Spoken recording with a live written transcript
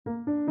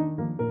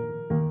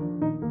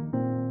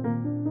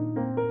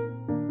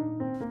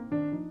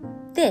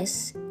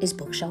This is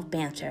Bookshelf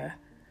Banter,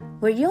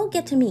 where you'll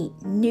get to meet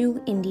new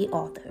indie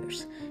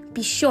authors.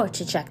 Be sure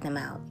to check them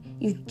out.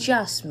 You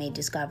just may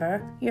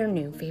discover your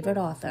new favorite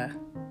author.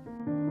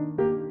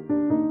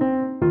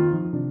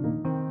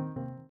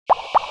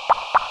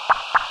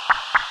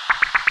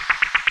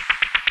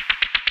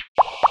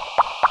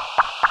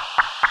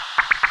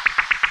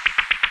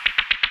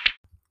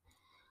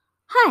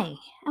 Hi,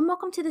 and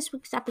welcome to this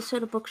week's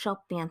episode of Bookshelf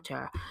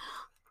Banter.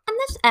 On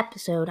this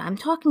episode, I'm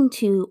talking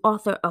to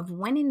author of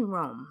When in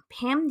Rome,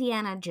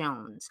 Pamdiana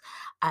Jones.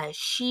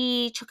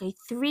 She took a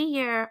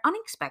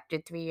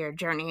unexpected three-year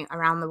journey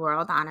around the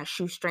world on a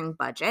shoestring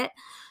budget.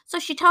 So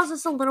she tells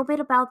us a little bit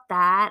about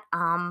that,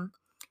 how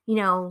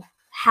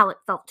it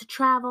felt to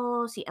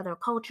travel, see other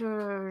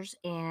cultures,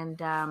 and,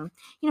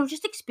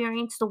 just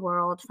experience the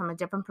world from a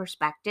different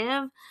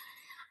perspective.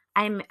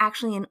 I'm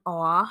actually in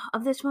awe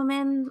of this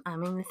woman. I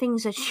mean, the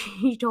things that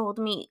she told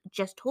me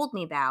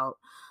about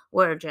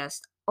were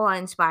just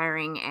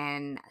awe-inspiring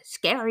and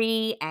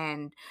scary.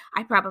 And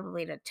I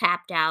probably would have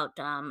tapped out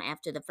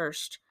after the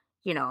first,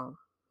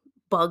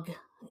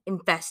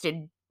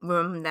 bug-infested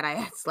room that I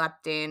had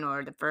slept in,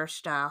 or the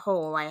first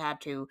hole I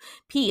had to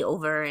pee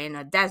over in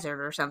a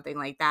desert or something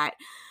like that.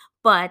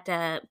 But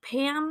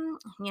Pam,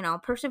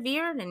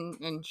 persevered,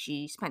 and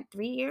she spent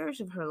 3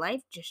 years of her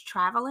life just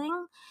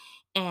traveling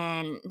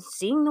and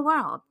seeing the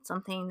world,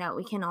 something that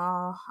we can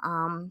all,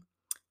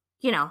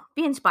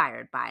 be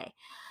inspired by.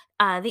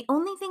 The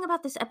only thing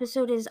about this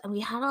episode is we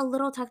had a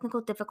little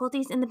technical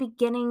difficulties in the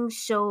beginning,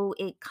 so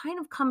it kind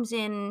of comes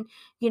in,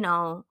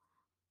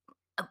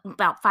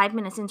 about 5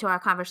 minutes into our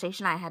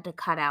conversation. I had to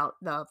cut out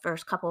the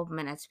first couple of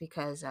minutes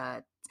because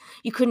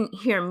you couldn't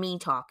hear me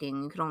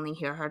talking, you could only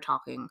hear her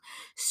talking.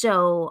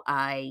 So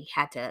I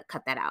had to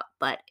cut that out,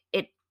 but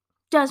it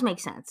does make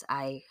sense.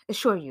 I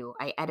assure you,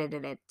 I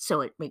edited it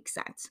so it makes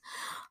sense.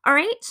 All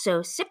right,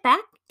 so sit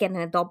back, get an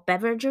adult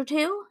beverage or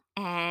two,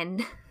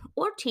 and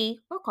or tea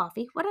or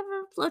coffee,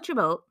 whatever floats your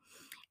boat,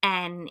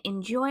 and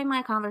enjoy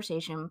my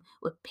conversation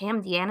with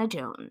Pamdiana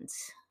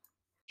Jones.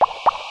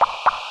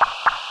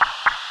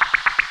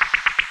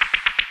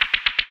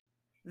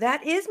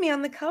 That is me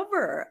on the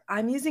cover.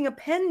 I'm using a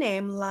pen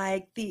name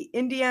like the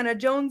Indiana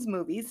Jones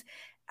movies.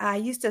 I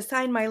used to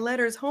sign my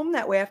letters home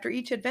that way after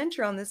each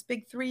adventure on this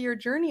big 3-year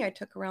journey I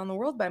took around the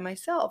world by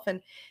myself.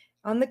 And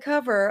on the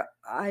cover,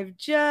 I've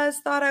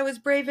just thought I was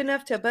brave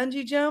enough to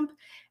bungee jump.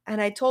 And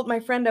I told my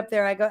friend up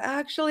there, I go,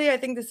 actually, I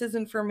think this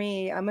isn't for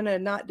me. I'm going to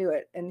not do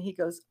it. And he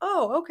goes,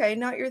 oh, okay,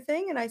 not your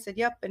thing? And I said,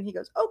 yep. And he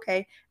goes,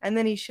 okay. And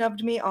then he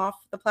shoved me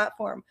off the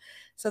platform.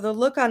 So the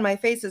look on my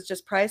face is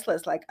just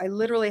priceless. Like, I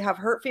literally have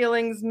hurt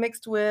feelings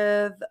mixed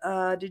with,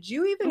 did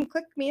you even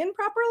click me in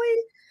properly?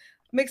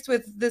 Mixed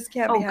with this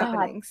can't be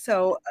happening.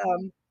 So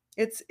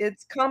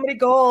it's comedy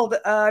gold,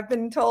 I've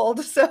been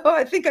told. So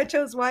I think I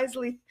chose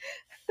wisely.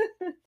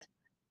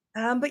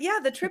 But yeah,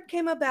 the trip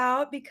came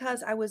about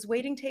because I was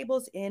waiting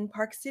tables in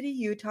Park City,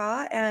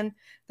 Utah, and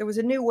there was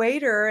a new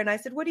waiter. And I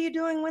said, what are you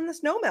doing when the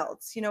snow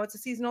melts? It's a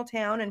seasonal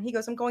town. And he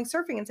goes, I'm going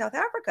surfing in South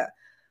Africa.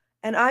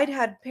 And I'd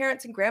had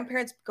parents and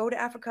grandparents go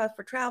to Africa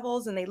for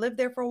travels, and they lived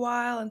there for a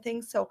while and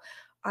things. So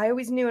I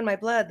always knew in my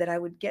blood that I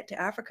would get to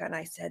Africa. And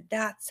I said,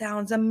 that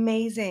sounds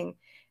amazing.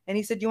 And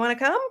he said, you want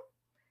to come?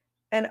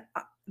 And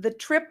the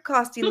trip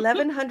cost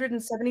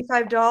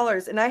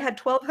 $1,175, and I had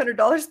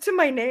 $1,200 to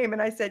my name.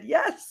 And I said,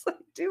 yes, I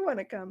do want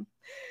to come.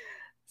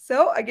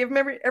 So I gave him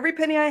every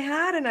penny I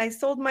had, and I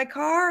sold my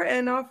car,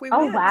 and off we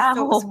went. Wow.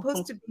 So it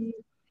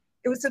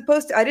was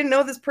supposed to, I didn't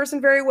know this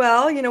person very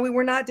well. We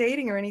were not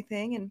dating or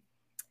anything. And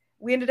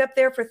we ended up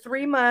there for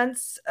 3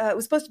 months. It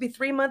was supposed to be a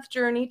 3-month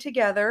journey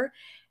together.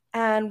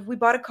 And we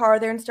bought a car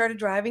there and started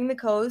driving the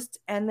coast.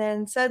 And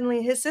then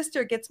suddenly his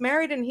sister gets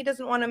married, and he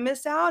doesn't want to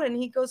miss out, and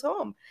he goes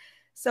home.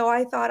 So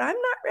I thought, I'm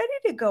not ready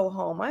to go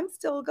home. I'm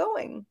still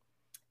going.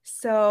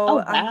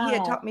 So he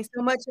had taught me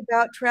so much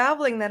about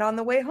traveling that on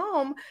the way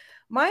home,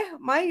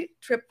 my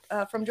trip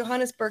from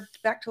Johannesburg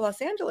back to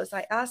Los Angeles,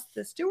 I asked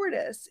the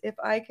stewardess if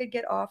I could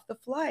get off the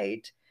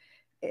flight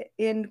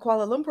in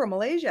Kuala Lumpur,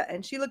 Malaysia.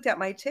 And she looked at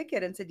my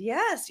ticket and said,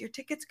 yes, your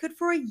ticket's good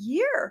for a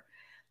year.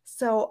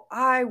 So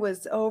I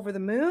was over the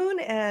moon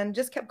and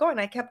just kept going.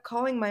 I kept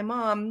calling my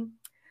mom.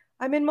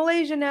 I'm in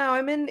Malaysia now.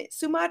 I'm in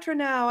Sumatra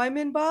now. I'm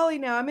in Bali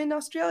now. I'm in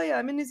Australia.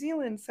 I'm in New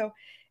Zealand. So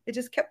it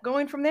just kept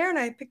going from there. And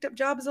I picked up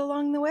jobs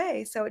along the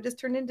way. So it just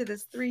turned into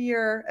this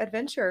 3-year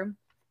adventure.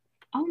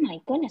 Oh my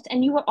goodness.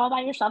 And you were all by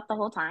yourself the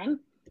whole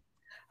time?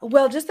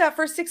 Well, just that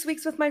first 6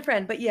 weeks with my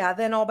friend, but yeah,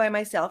 then all by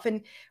myself.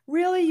 And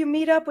really, you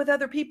meet up with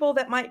other people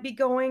that might be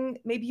going.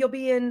 Maybe you'll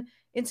be in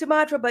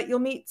Sumatra, but you'll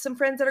meet some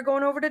friends that are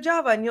going over to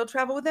Java, and you'll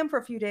travel with them for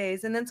a few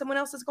days. And then someone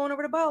else is going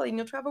over to Bali, and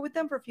you'll travel with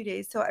them for a few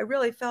days. So I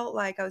really felt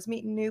like I was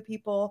meeting new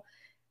people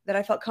that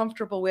I felt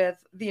comfortable with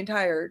the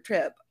entire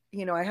trip.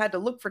 I had to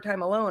look for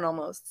time alone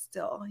almost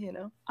still.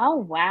 Oh,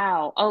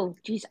 wow. Oh,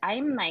 geez.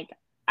 I'm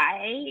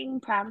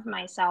proud of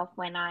myself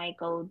when I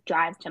go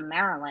drive to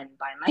Maryland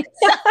by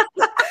myself.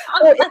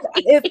 Or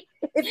if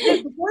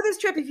before this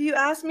trip, if you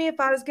asked me if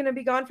I was going to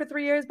be gone for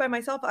 3 years by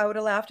myself, I would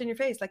have laughed in your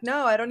face. Like,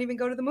 no, I don't even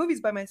go to the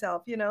movies by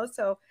myself, you know?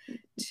 So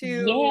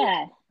to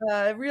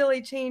Yeah.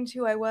 really change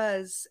who I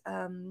was,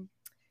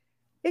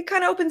 it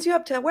kind of opens you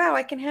up to, wow,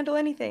 I can handle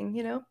anything,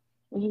 you know?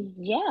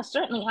 Yeah,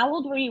 certainly. How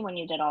old were you when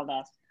you did all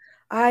this?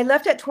 I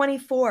left at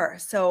 24,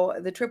 so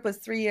the trip was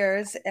 3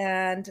 years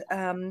and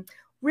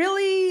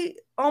really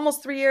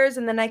almost 3 years.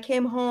 And then I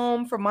came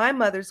home for my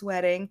mother's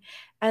wedding,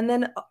 and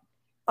then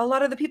a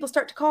lot of the people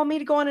start to call me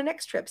to go on a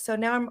next trip. So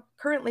now I'm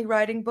currently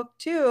writing book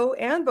 2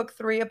 and book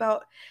 3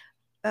 about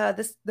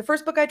this. The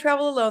first book I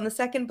travel alone. The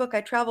second book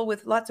I travel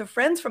with lots of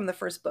friends from the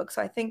first book.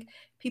 So I think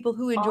people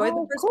who enjoyed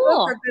the Oh, first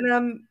book are cool.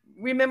 going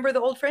to remember the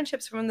old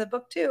friendships from the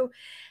book too.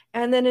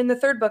 And then in the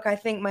third book, I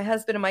think my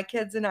husband and my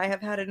kids and I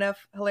have had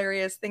enough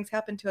hilarious things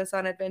happen to us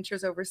on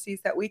adventures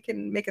overseas that we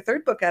can make a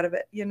third book out of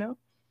it, you know?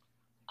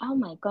 Oh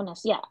my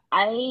goodness. Yeah.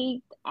 I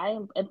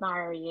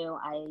admire you.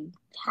 I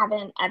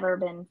haven't ever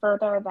been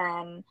further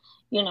than,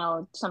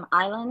 some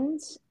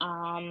islands,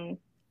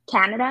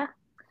 Canada.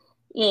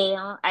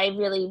 I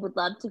really would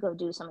love to go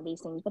do some of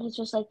these things, but it's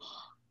just like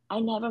I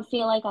never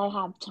feel like I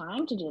have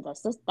time to do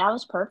this. That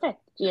was perfect,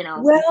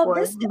 Well, for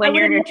this I when would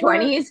you're have in your never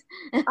 20s.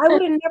 I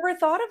would have never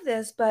thought of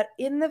this, but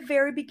in the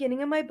very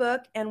beginning of my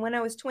book and when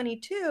I was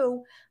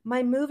 22,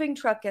 my moving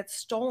truck gets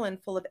stolen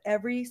full of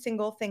every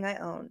single thing I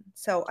own.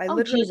 So I Oh,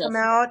 literally come Jesus.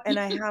 out and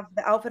I have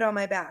the outfit on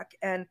my back,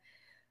 and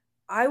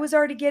I was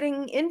already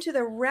getting into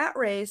the rat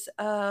race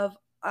of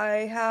I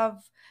have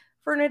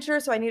furniture,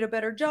 so I need a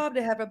better job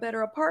to have a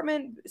better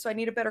apartment, so I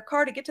need a better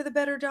car to get to the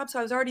better job. So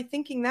I was already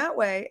thinking that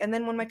way. And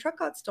then when my truck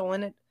got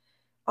stolen, it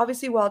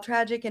obviously, while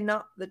tragic and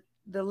not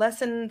the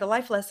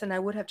life lesson I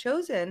would have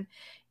chosen,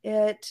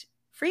 it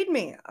freed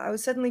me. I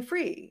was suddenly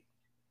free.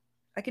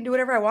 I can do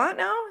whatever I want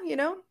now, you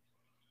know?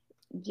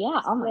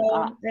 Yeah. Oh my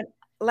God. So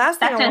the last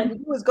thing I That's wanted a, to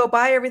do was go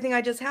buy everything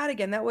I just had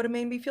again. That would have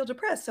made me feel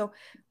depressed. So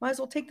might as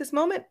well take this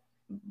moment,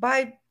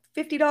 buy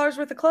 $50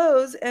 worth of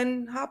clothes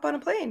and hop on a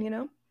plane, you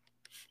know?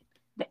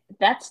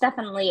 that's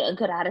definitely a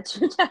good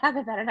attitude to have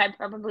about it. I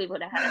probably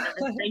would have had a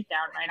nervous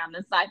breakdown right on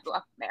the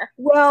sidewalk there.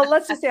 Well,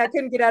 let's just say I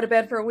couldn't get out of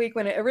bed for a week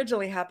when it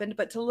originally happened,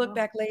 but to look Oh,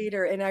 back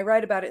later, and I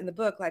write about it in the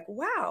book, like,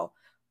 wow,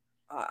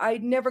 I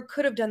never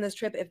could have done this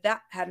trip if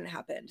that hadn't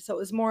happened. So it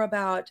was more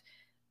about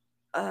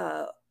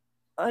uh,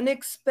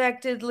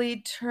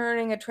 unexpectedly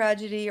turning a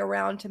tragedy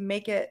around to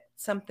make it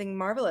something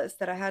marvelous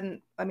that I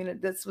hadn't. I mean,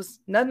 this was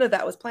none of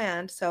that was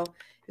planned. So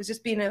it was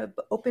just being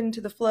open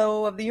to the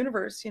flow of the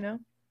universe, you know?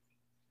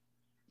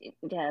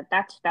 yeah,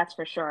 that's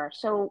for sure.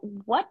 So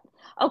what?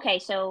 Okay,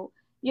 so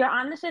you're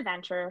on this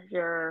adventure.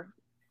 You're,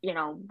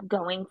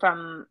 going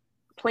from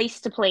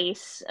place to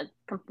place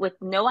with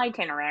no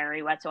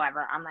itinerary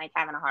whatsoever. I'm like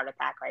having a heart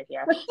attack right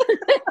here.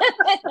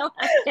 No,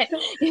 I'm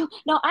kidding.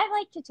 No, I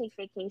like to take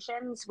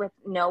vacations with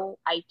no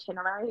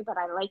itinerary, but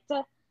I like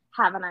to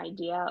have an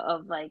idea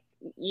of like,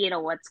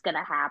 what's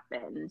gonna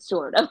happen,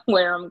 sort of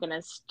where I'm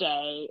gonna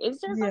stay.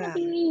 Is there gonna Yeah.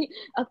 be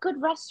a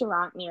good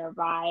restaurant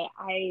nearby?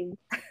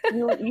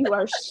 You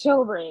are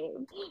so brave.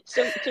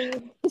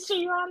 So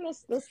you're on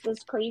this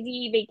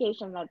crazy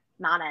vacation that's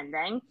not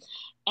ending.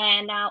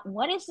 And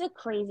what is the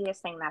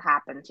craziest thing that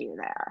happened to you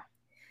there?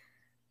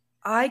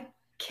 I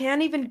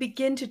can't even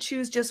begin to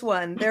choose just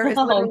one. There is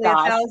Oh literally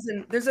gosh.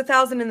 1,000. There's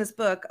 1,000 in this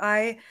book.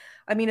 I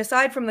mean,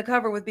 aside from the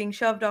cover with being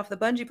shoved off the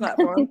bungee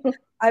platform,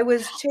 I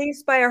was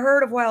chased by a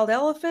herd of wild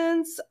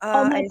elephants.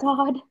 Oh my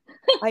God.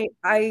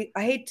 I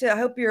hate to. I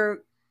hope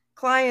your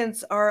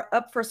clients are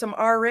up for some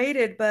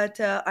R-rated, but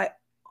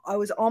I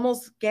was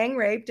almost gang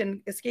raped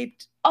and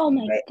escaped Oh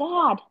my by,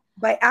 God.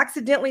 by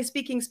accidentally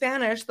speaking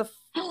Spanish.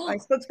 I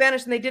spoke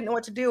Spanish and they didn't know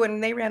what to do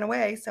and they ran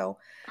away. So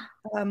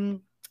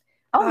um,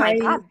 Oh my I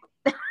God.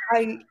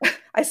 I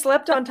I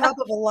slept on top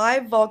of a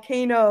live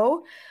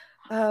volcano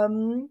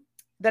um,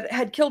 that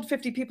had killed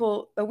 50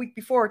 people a week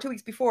before, 2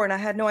 weeks before, and I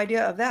had no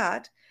idea of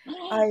that.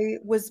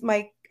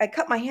 I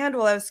cut my hand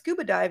while I was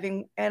scuba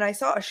diving, and I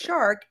saw a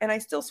shark, and I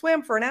still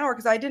swam for an hour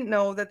because I didn't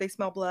know that they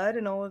smell blood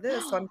and all of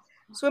this. So I'm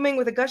swimming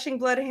with a gushing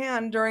blood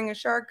hand during a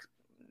shark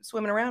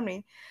swimming around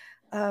me.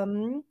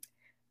 Um,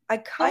 I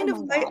Oh kind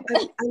of my God.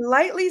 I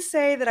lightly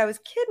say that I was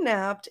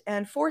kidnapped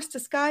and forced to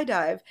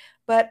skydive,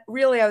 but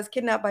really I was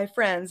kidnapped by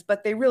friends,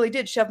 but they really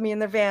did shove me in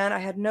the van. I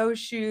had no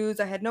shoes,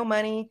 I had no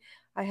money,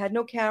 I had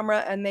no camera,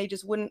 and they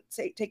just wouldn't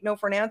take no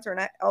for an answer.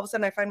 And all of a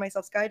sudden I find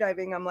myself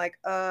skydiving. I'm like,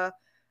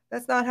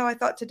 that's not how I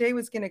thought today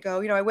was going to go.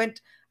 You know, I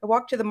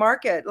walked to the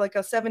market, like a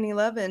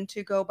 7-Eleven,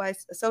 to go buy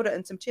a soda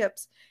and some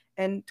chips.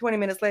 And 20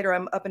 minutes later,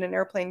 I'm up in an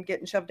airplane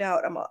getting shoved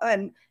out.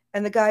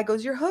 And the guy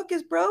goes, "Your hook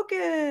is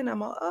broken."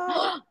 I'm all,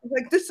 oh,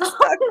 like Oh this is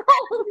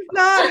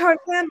not how I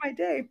planned my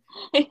day.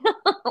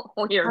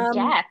 no. Your Um,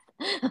 death.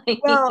 I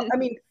well, mean, I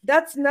mean,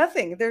 that's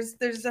nothing. There's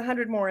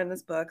 100 more in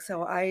this book.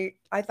 So I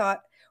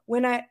thought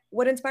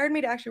what inspired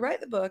me to actually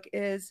write the book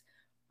is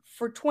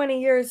for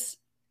 20 years,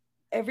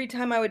 every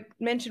time I would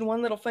mention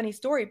one little funny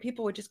story,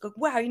 people would just go,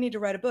 "Wow, you need to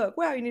write a book.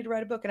 Wow, you need to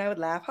write a book." And I would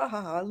laugh, ha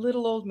ha ha,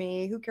 little old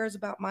me, who cares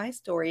about my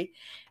story?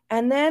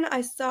 And then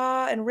I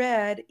saw and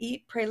read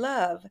Eat, Pray,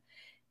 Love.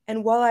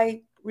 And while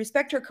I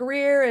respect her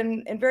career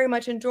and very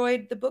much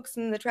enjoyed the books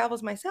and the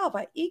travels myself,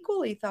 I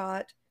equally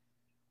thought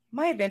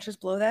my adventures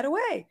blow that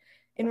away.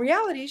 In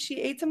reality,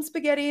 she ate some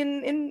spaghetti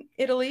in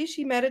Italy,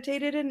 she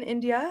meditated in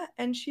India,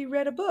 and she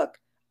read a book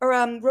or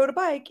rode a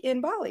bike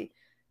in Bali.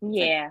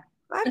 It's like, Yeah.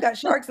 I've got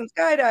sharks and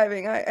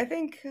skydiving. I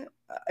think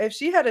if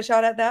she had a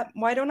shot at that,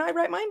 why don't I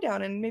write mine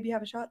down and maybe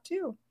have a shot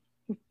too?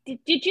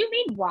 Did you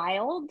read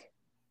Wild?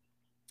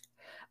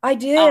 I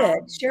did.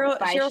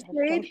 By Cheryl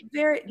Strayed,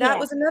 very that Yeah.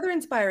 was another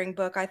inspiring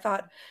book. I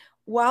thought,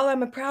 while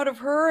I'm proud of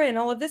her and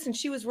all of this, and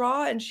she was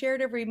raw and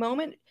shared every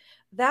moment,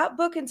 that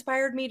book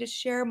inspired me to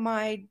share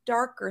my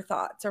darker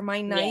thoughts or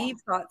my Yeah.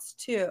 naive thoughts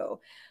too.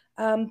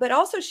 But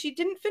also, she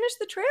didn't finish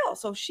the trail,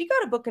 so she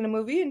got a book and a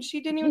movie, and she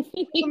didn't even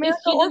leave America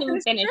She or didn't even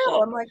finish the finish trail.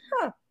 it. I'm like,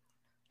 huh.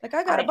 Like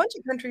I got a I bunch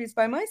of countries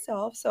by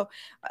myself, so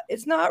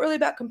it's not really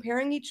about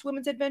comparing each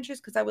woman's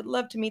adventures because I would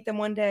love to meet them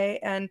one day.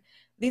 And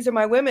these are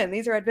my women;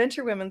 these are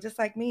adventure women just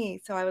like me.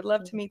 So I would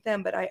love to meet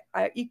them. But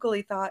I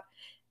equally thought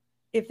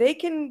if they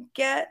can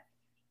get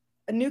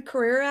a new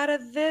career out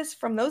of this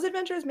from those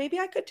adventures, maybe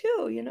I could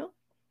too.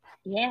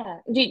 Yeah.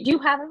 Do you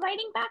have a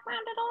writing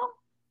background at all?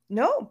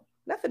 No,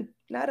 nothing,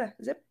 nada,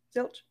 zip,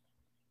 zilch.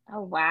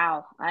 Oh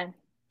wow.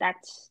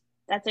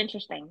 That's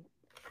interesting.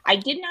 I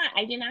did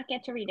not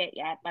get to read it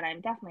yet, but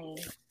I'm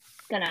definitely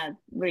gonna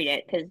read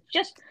it because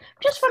just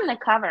from the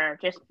cover,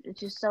 just it's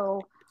just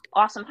so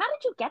awesome. How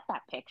did you get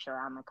that picture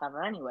on the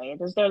cover anyway?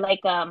 Is there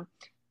like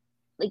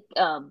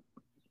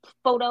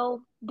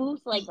photo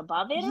booth like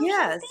above it or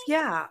Yes, something?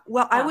 yeah.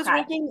 Well,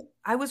 Okay.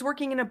 I was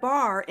working in a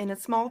bar in a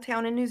small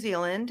town in New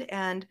Zealand,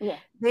 and Yeah.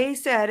 they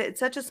said it's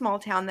such a small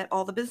town that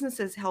all the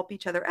businesses help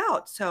each other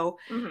out. So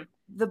Hmm.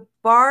 the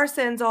bar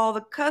sends all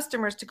the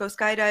customers to go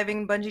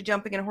skydiving, bungee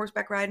jumping, and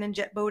horseback riding and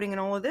jet boating and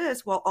all of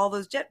this, while all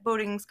those jet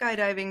boating,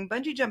 skydiving,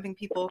 bungee jumping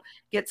people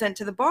get sent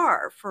to the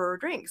bar for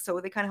drinks. So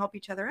they kind of help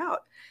each other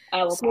out.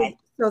 Oh, So, okay.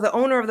 so the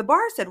owner of the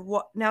bar said,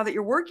 "What? Now that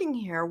you're working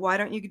here, why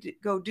don't you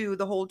go do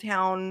the whole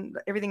town,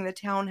 everything the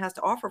town has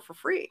to offer for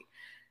free?"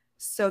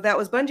 So that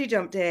was bungee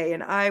jump day,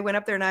 and I went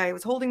up there and I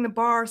was holding the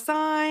bar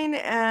sign,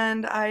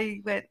 and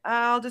I went,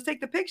 "I'll just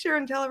take the picture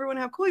and tell everyone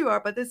how cool you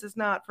are, but this is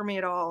not for me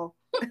at all."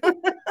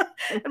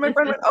 And my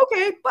friend went,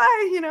 "Okay,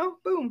 bye,"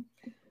 boom.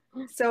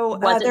 So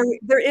Was it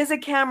there is a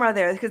camera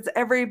there because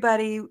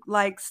everybody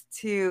likes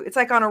to. It's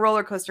like on a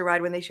roller coaster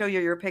ride when they show you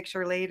your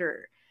picture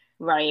later.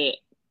 right?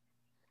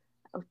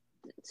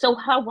 So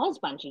how was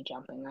bungee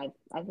jumping?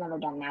 I've never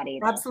done that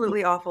either.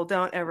 Absolutely awful.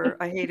 Don't ever.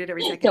 I hate it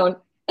every second. Don't.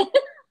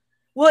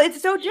 Well,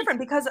 it's so different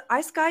because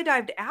I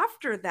skydived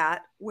after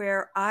that,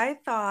 where I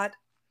thought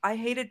I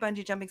hated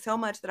bungee jumping so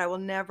much that I will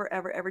never,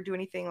 ever, ever do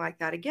anything like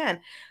that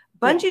again.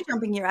 Yeah. Bungee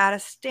jumping, you're at a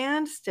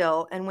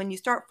standstill. And when you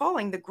start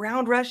falling, the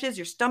ground rushes,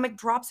 your stomach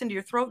drops into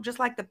your throat, just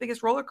like the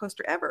biggest roller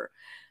coaster ever.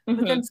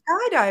 But then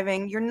Hmm.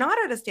 skydiving, you're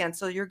not at a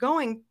standstill. You're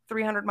going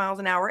 300 miles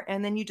an hour,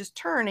 and then you just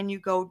turn and you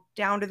go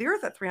down to the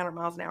earth at 300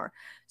 miles an hour.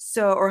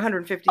 So, or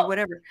 150, Oh,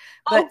 whatever.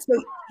 oh, But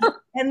so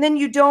and then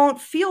you don't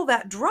feel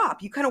that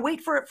drop. You kind of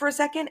wait for it for a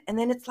second, and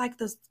then it's like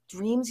those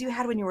dreams you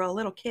had when you were a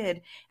little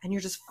kid, and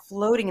you're just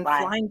floating and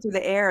right. flying through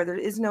the air. There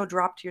is no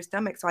drop to your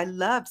stomach. So I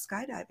love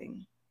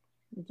skydiving.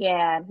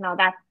 Yeah. No,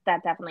 that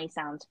definitely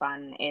sounds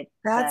fun.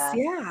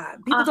 Yeah.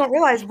 People Uh, don't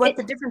realize what it,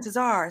 the differences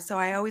are. So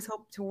I always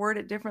hope to word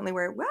it differently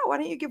where, wow, why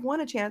don't you give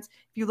one a chance?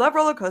 If you love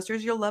roller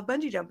coasters, you'll love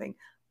bungee jumping.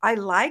 I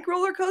like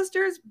roller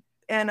coasters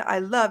and I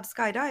loved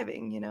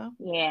skydiving.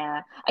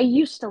 yeah. I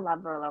used to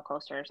love roller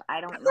coasters.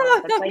 I don't know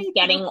if it's like Me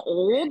getting too.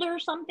 old or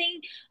something.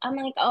 I'm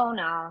like, oh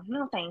no,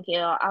 no, thank you.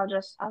 I'll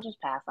just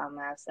pass on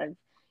this. I've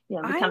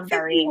I'm become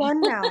very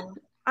 51 now.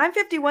 I'm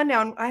 51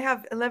 now, and I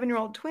have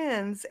 11-year-old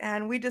twins,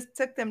 and we just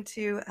took them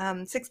to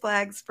Six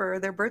Flags for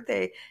their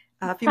birthday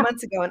a few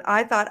months ago. And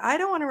I thought, I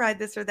don't want to ride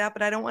this or that,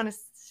 but I don't want to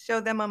show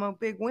them I'm a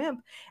big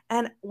wimp.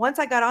 And once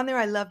I got on there,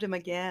 I loved them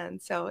again.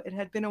 So it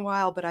had been a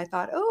while, but I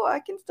thought, oh, I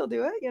can still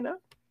do it.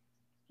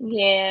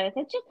 yeah.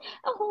 It's just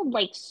a whole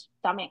like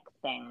stomach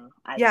thing.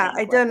 I Yeah,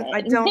 think with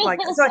I don't like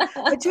it. So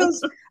I it.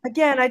 chose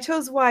again, I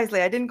chose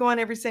wisely. I didn't go on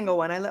every single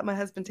one. I let my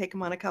husband take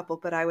him on a couple,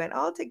 but I went,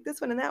 I'll take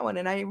this one and that one,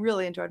 and I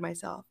really enjoyed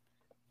myself.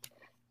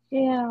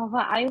 Yeah,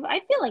 but I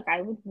feel like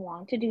I would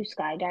want to do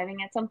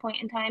skydiving at some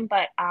point in time,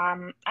 but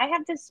I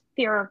have this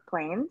fear of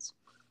planes.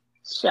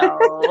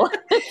 So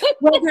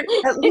Well,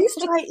 at least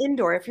try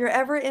indoor. If you're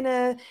ever in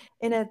a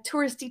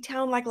touristy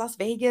town like Las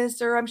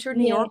Vegas, or I'm sure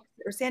New yeah, York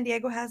or San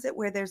Diego has it,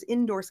 where there's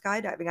indoor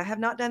skydiving. I have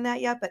not done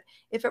that yet, but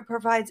if it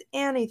provides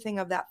anything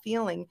of that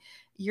feeling,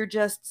 you're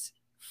just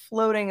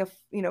floating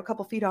a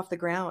couple feet off the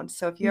ground.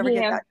 So if you ever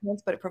get yeah. that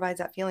chance, but it provides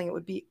that feeling, it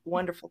would be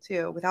wonderful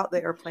too, without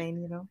the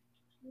airplane.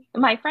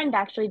 My friend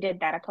actually did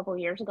that a couple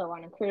years ago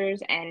on a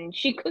cruise, and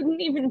she couldn't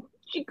even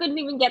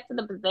get to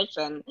the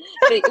position.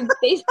 They,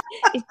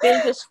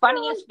 there's this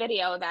funniest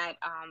video that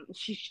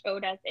she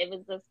showed us. It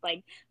was just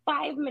like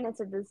 5 minutes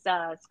of this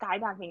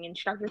skydiving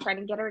instructor trying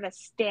to get her to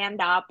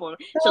stand up or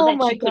so Oh that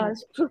my she could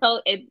gosh.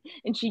 float it,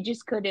 and she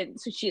just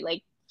couldn't. So she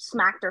like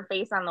smacked her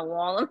face on the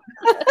wall.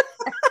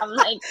 I'm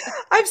like,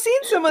 I've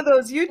seen some of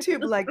those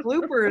YouTube like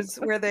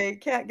bloopers where they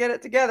can't get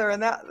it together,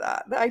 and that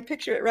I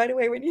picture it right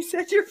away when you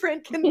said your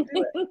friend couldn't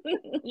do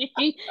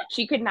it.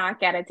 she could not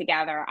get it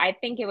together. I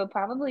think it would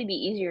probably be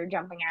easier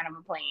jumping out of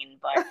a plane,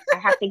 but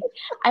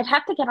I'd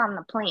have to get on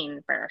the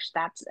plane first.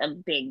 That's a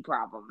big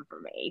problem for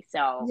me.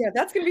 So, Yeah,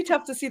 that's gonna be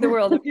tough to see the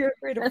world if you're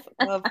afraid of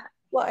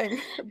flying.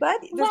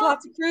 But there's well,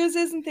 lots of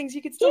cruises and things.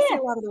 You could still see yeah.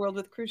 a lot of the world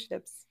with cruise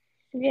ships.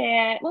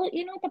 Yeah, well,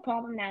 you know what the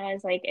problem now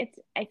is, like,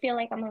 I feel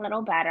like I'm a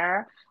little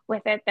better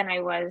with it than I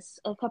was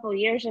a couple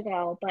years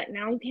ago, but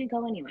now you can't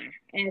go anywhere.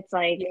 And it's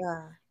like,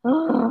 Yeah.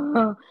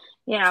 oh,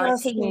 it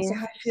Trust takes me me, so,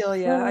 I feel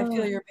you. I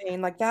feel oh, your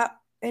pain. Like that,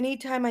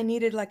 anytime I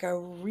needed like a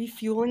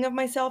refueling of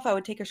myself, I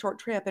would take a short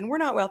trip. And we're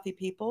not wealthy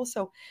people,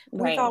 so we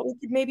right. thought we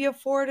could maybe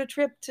afford a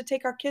trip to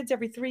take our kids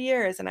every 3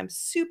 years. And I'm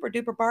super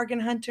duper bargain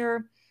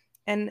hunter.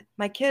 And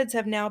my kids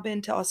have now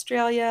been to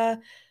Australia,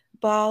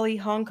 Bali,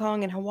 Hong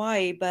Kong, and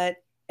Hawaii, but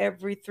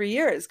every 3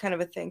 years kind of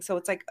a thing. So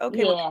it's like,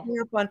 okay, we're Yeah,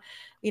 coming up on,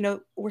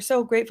 we're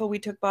so grateful we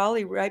took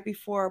Bali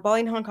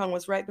and Hong Kong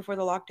was right before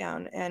the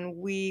lockdown. And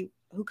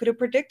who could have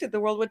predicted the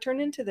world would turn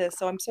into this?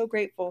 So I'm so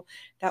grateful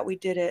that we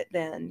did it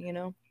then.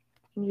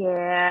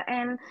 yeah.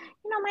 And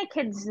my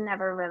kids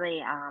never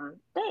really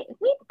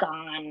we've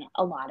gone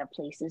a lot of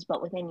places,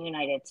 but within the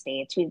United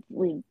States,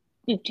 we've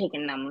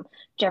taken them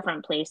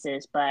different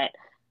places, but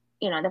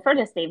the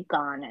furthest they've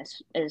gone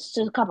is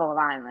to a couple of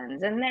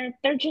islands, and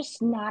they're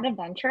just not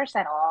adventurous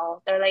at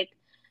all. They're like,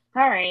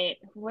 all right,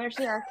 where's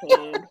the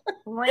arcade?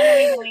 When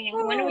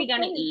are Oh, we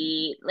gonna funny.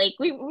 eat? Like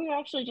we were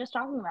actually just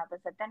talking about this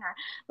at dinner.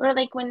 We're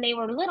like, when they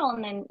were little,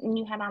 and then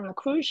you had on the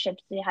cruise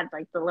ships, they had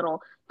like the little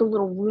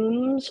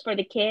rooms for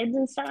the kids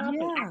and stuff,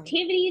 and Yeah.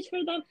 activities for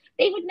them.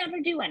 They would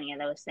never do any of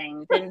those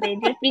things.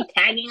 They'd just be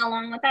tagging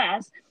along with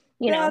us,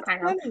 That's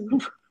kind funny.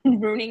 of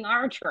ruining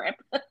our trip.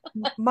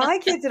 My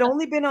kids had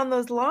only been on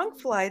those long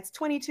flights,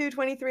 22,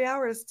 23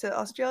 hours to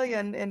Australia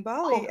and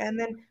Bali. Oh. And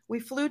then we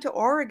flew to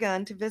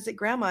Oregon to visit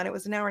grandma, and it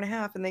was an hour and a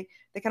half. And they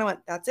kind of went,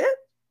 that's it?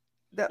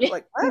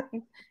 Like, what?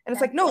 And it's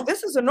like, That's no, it.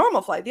 this is a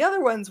normal flight. The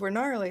other ones were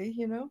gnarly.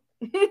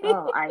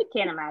 Oh, I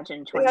can't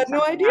imagine They 20 had no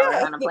something idea.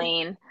 hours on a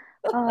plane.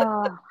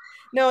 Oh,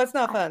 No, it's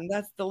not I- fun.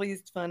 That's the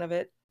least fun of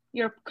it.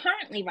 you're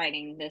currently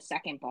writing the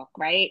second book,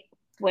 right?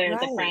 Where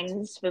the Right.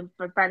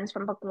 friends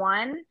from book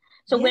one.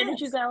 So where did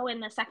you Yes. go in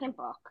the second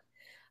book?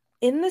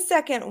 In the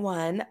second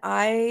one,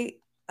 I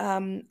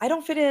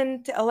don't fit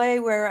into LA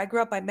where I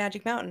grew up by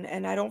Magic Mountain,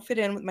 and I don't fit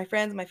in with my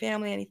friends, my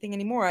family, anything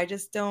anymore. I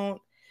just don't,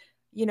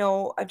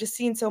 I've just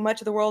seen so much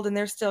of the world, and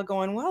they're still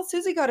going, well,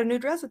 Susie got a new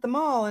dress at the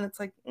mall. And it's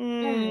like,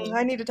 Mm,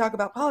 I need to talk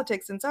about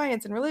politics and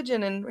science and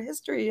religion and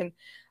history. And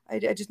I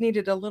just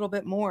needed a little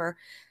bit more.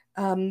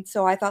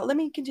 So I thought, let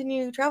me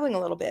continue traveling a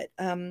little bit.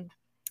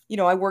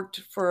 I worked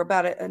for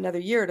about another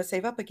year to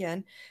save up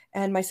again.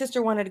 And my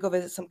sister wanted to go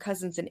visit some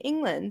cousins in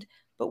England.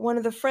 But one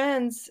of the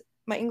friends,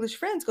 my English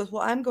friends, goes,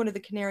 well, I'm going to the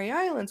Canary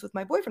Islands with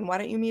my boyfriend. Why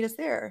don't you meet us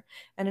there?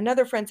 And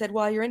another friend said,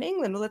 well, you're in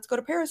England. Well, let's go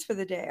to Paris for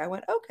the day. I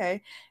went,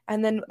 okay.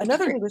 And then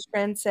another English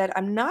friend said,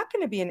 I'm not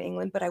going to be in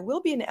England, but I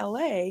will be in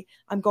LA.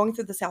 I'm going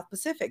through the South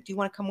Pacific. Do you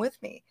want to come with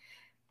me?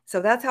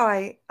 So that's how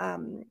I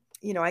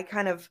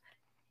kind of,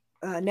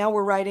 now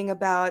we're writing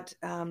about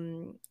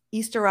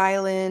Easter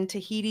Island,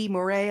 Tahiti,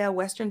 Moorea,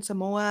 Western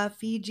Samoa,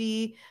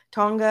 Fiji,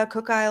 Tonga,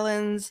 Cook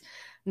Islands,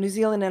 New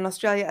Zealand, and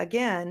Australia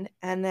again.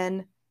 And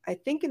then I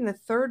think in the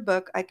third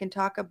book, I can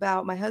talk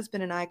about my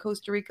husband and I,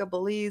 Costa Rica,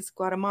 Belize,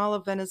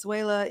 Guatemala,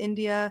 Venezuela,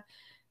 India,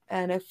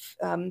 and if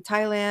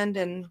Thailand,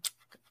 and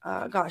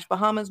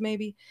Bahamas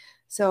maybe.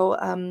 So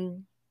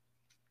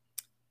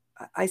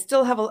I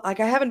still have I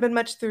haven't been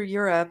much through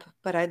Europe,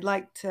 but I'd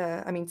like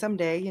to. I mean,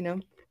 someday yeah.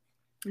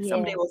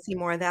 we'll see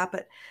more of that.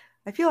 But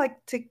I feel like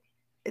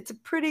it's a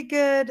pretty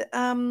good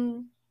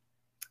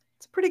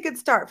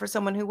start for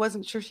someone who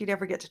wasn't sure she'd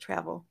ever get to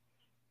travel.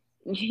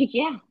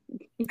 Yeah,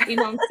 you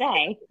don't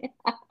say.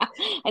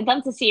 I'd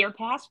love to see your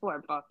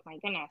passport book. My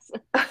goodness.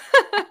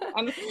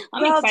 I'm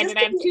I'm Well, excited.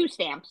 I have two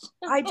stamps.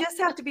 I just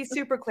have to be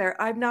super clear.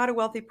 I'm not a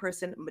wealthy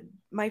person.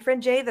 My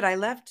friend Jay that I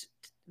left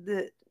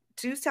the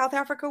to South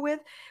Africa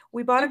with,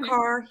 we bought a Hmm.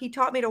 car. He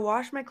taught me to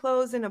wash my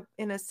clothes in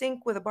a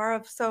sink with a bar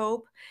of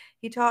soap.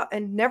 He taught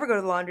and never go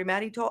to the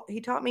laundromat.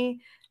 He taught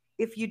me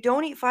if you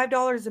don't eat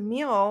 $5 a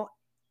meal,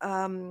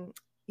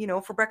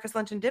 for breakfast,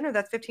 lunch, and dinner,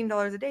 that's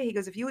 $15 a day. He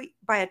goes, if you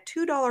buy a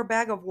 $2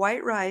 bag of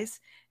white rice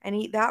and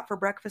eat that for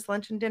breakfast,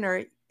 lunch, and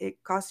dinner,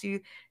 it costs you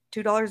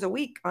 $2 a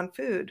week on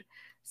food.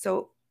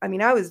 So, I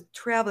mean, I was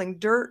traveling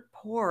dirt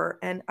poor,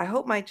 and I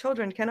hope my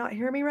children cannot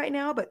hear me right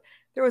now, but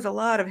there was a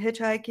lot of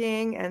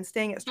hitchhiking and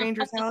staying at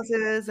strangers'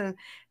 houses and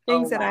Oh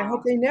things that I hope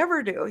wow. they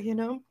never do.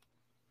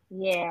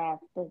 Yeah,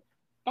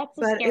 that's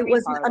the But it scary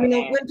wasn't, part I of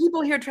mean, it. when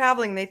people hear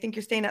traveling, they think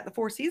you're staying at the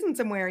Four Seasons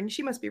somewhere and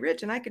she must be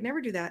rich and I could never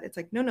do that. It's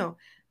like, no, no,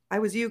 I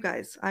was you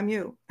guys. I'm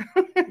you.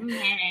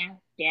 Yeah,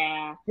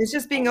 yeah. It's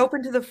just being And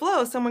open to the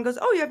flow. Someone goes,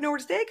 oh, you have nowhere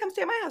to stay? Come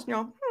stay at my house. And you're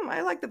all,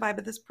 I like the vibe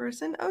of this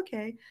person.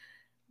 Okay.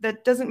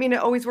 That doesn't mean it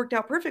always worked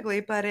out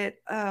perfectly, but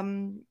it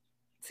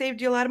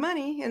saved you a lot of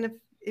money. And if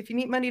if you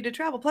need money to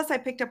travel. Plus, I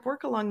picked up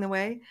work along the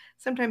way,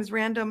 sometimes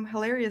random,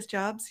 hilarious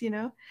jobs,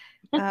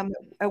 Um,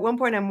 at one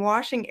point, I'm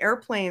washing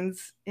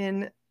airplanes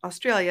in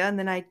Australia, and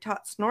then I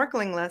taught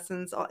snorkeling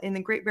lessons in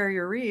the Great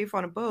Barrier Reef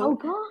on a Oh boat.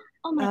 God.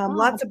 Oh my God.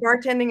 Lots of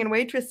bartending and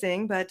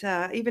waitressing, but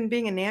even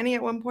being a nanny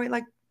at one point,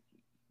 like,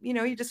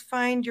 you just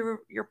find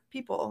your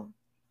people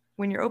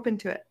when you're open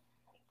to it.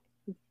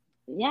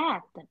 Yeah,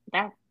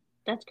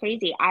 that's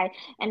crazy.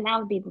 And that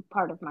would be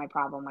part of my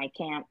problem. I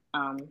can't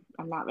I'm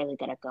not really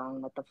good at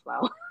going with the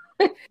flow.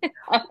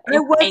 I I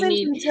wasn't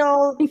need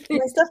until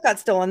my stuff got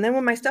stolen. Then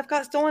when my stuff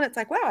got stolen, it's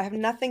like, wow, I have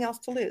nothing else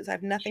to lose. I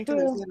have nothing to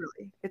lose, true,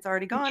 literally. It's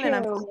already gone and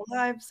I'm true. still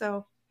alive,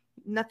 so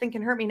nothing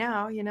can hurt me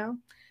now. Yeah.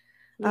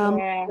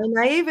 My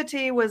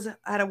naivety was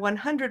at a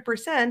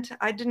 100%.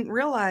 I didn't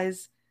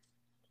realize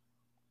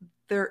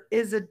there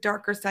is a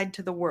darker side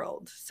to the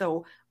world.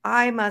 So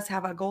I must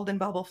have a golden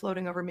bubble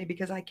floating over me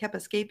because I kept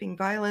escaping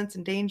violence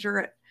and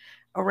danger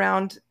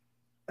around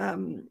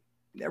um,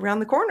 around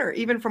the corner,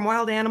 even from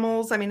wild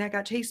animals. I mean, I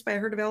got chased by a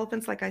herd of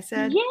elephants, like I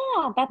said.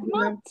 Yeah, that's You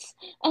know,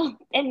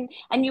 nuts.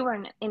 And you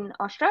were in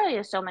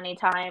Australia so many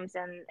times,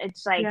 and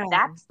it's like yeah,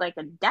 that's like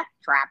a death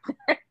trap.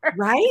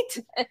 right.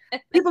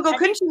 People go, I mean,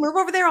 couldn't you move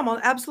over there?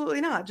 Almost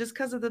absolutely not, just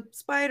because of the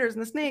spiders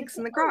and the snakes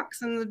and the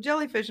crocs and the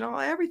jellyfish and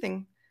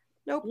everything.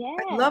 Nope.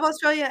 I yeah, love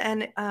Australia,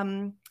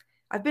 and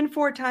I've been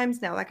 4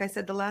 times now. Like I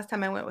said, the last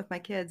time I went with my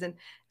kids, and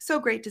so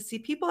great to see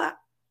people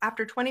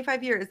after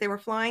 25 years. They were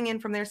flying in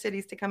from their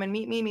cities to come and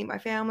meet me, meet my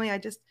family.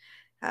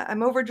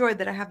 I'm overjoyed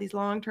that I have these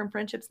long-term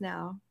friendships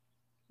now.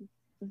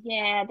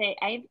 yeah.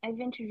 I've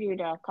interviewed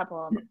a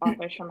couple of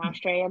authors from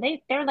Australia.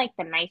 They're like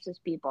the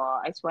nicest people,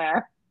 I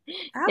swear.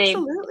 They've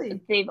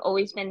Absolutely. they've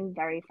always been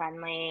very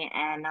friendly,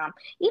 and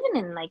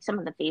even in like some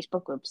of the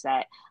Facebook groups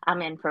that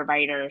I'm in for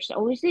writers,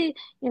 always see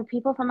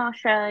people from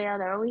Australia.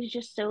 They're always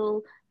just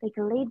so like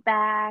laid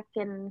back,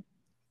 and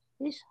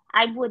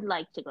I would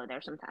like to go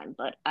there sometime,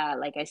 but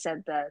like I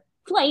said, the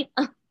flight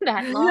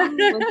that long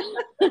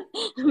would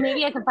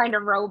maybe I can find a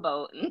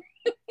rowboat and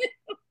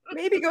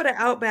Maybe go to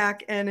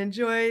Outback and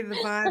enjoy the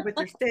vibe with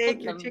your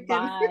steak, your the chicken.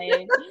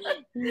 vibe,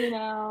 you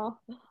know.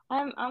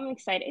 I'm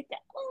excited.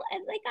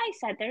 Well, like I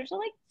said, there's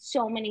like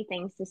so many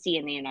things to see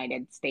in the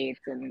United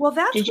States, and Well,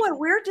 that's did you? what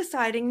we're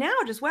deciding now.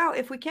 Just wow,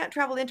 if we can't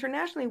travel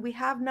internationally, we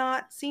have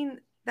not seen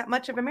that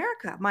much of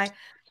America. My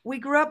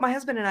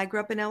husband and I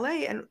grew up in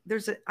LA, and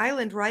there's an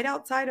island right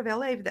outside of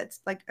LA that's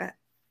like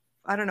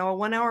I don't know, a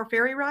 1 hour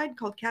ferry ride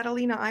called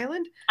Catalina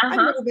Island. I've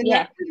Uh-huh. never been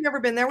there. Yeah. We've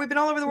never been there. We've been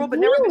all over the world, but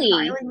never been to an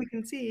Really? island we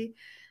can see.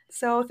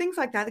 So things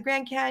like that, the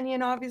Grand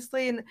Canyon,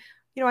 obviously, and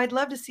I'd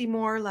love to see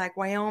more like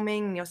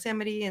Wyoming,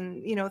 Yosemite,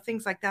 and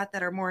things like that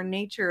are more in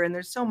nature. And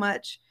there's so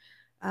much.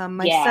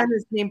 My Yeah. son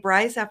is named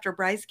Bryce after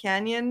Bryce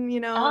Canyon.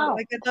 Oh,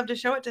 Like I'd love to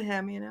show it to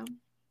him.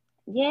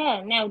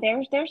 yeah. No,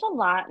 there's a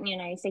lot in the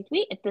United States.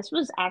 This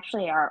was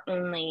actually our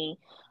only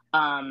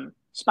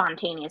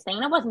spontaneous thing.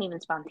 And it wasn't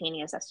even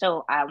spontaneous.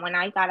 So when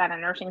I got out of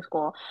nursing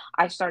school,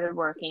 I started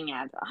working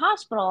at a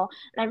hospital,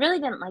 and I really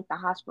didn't like the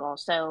hospital.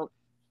 So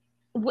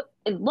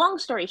long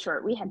story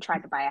short, we had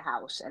tried to buy a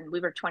house and we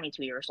were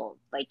 22 years old.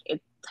 Like,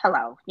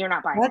 hello, you're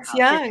not buying a That's house.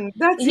 You're, young.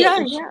 That's yeah,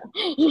 young.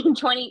 Yeah. you're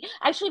 20,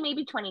 actually,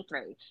 maybe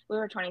 23. We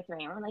were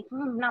 23 and we're like,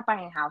 not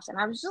buying a house. And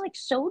I was just like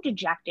so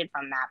dejected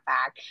from that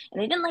fact.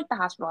 And I didn't like the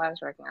hospital I was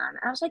working on.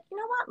 I was like, you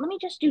know what? Let me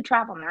just do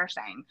travel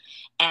nursing.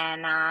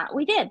 And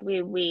we did.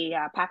 We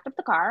packed up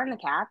the car and the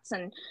cats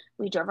and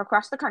we drove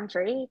across the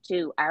country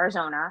to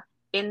Arizona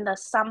in the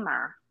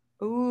summer.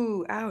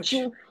 Ooh, ouch.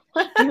 June,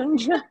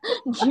 June,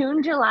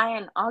 June, July,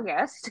 and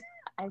August.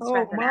 I Oh,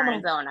 spent in mama.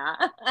 Arizona,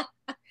 and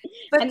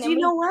But then you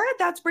know we, what?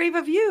 That's brave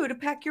of you to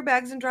pack your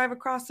bags and drive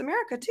across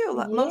America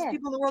too. Most yeah,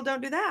 people in the world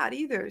don't do that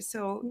either.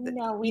 So,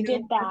 no, we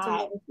did that's a that,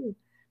 level too.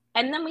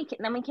 and then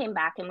we came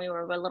back and we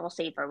were a little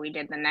safer. We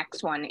did the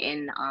next one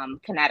in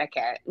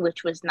Connecticut,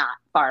 which was not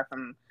far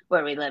from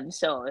where we lived,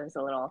 so it was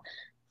a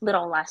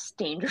little less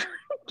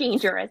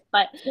dangerous.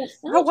 But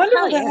Well, let how me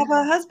tell wonderful to you. have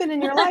a husband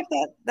in your life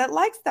that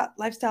likes that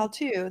lifestyle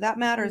too. That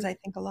matters, I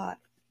think, a lot.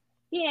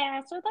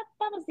 Yeah, so that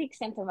was the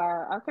extent of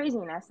our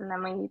craziness, and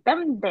then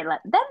they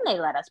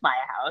let us buy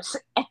a house,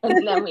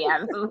 and then we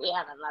haven't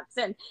left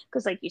since.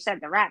 Because like you said,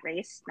 the rat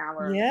race. Now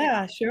we're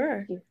Yeah,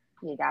 sure.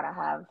 you gotta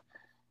have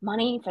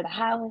money for the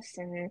house,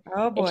 and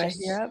Oh it's boy,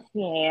 just yep.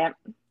 yeah.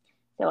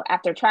 So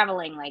after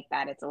traveling like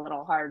that, it's a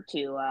little hard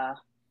to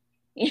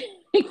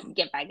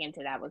get back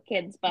into that with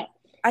kids. But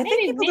I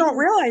think maybe people don't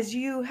maybe. realize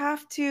you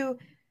have to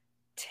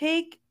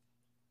take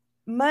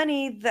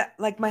money that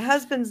like my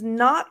husband's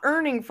not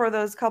earning for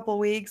those couple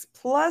weeks,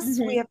 plus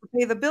we Mhm. have to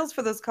pay the bills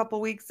for those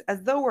couple weeks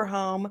as though we're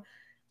home,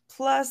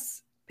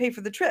 plus pay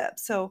for the trip.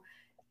 So,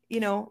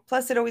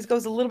 plus it always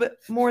goes a little bit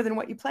more than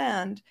what you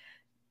planned.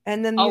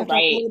 And then you Oh have to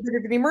have a right. little bit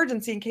of an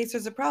emergency in case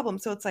there's a problem.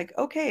 So it's like,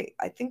 okay,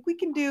 I think we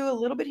can do a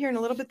little bit here and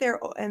a little bit there.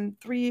 And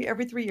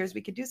every 3 years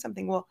we could do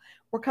something. Well,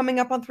 we're coming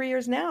up on 3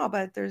 years now,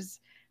 but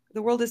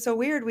the world is so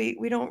weird.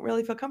 We don't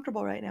really feel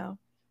comfortable right now.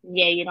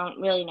 Yeah, you don't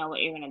really know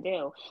what you're gonna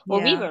do.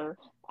 Well, we Yeah. were.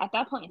 at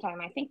that point in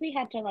time, I think we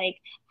had to like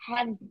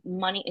have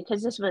money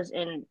because this was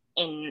in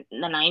the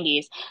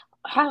 90s,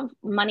 have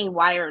money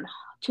wired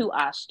to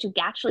us to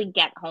actually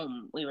get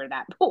home. We were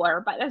that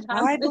poor by the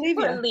time I we believe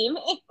were you. leaving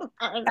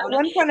At Arizona.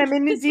 one point, I'm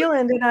in New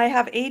Zealand and I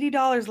have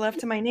 $80 left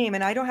to my name,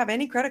 and I don't have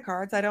any credit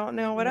cards. I don't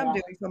know what I'm Yeah.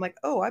 doing. So I'm like,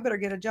 oh, I better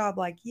get a job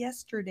like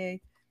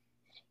yesterday.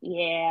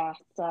 Yeah.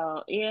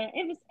 So yeah,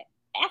 it was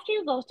after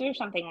you go through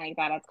something like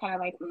that, it's kind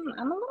of like,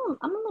 I'm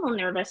a little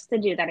nervous to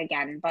do that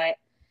again, but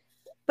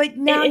But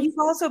now it's you've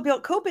also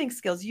built coping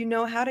skills. You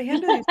know how to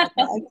handle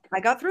yourself. I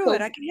got through it.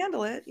 cool. I can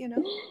handle it, you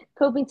know?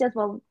 Kobe says,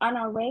 well, on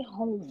our way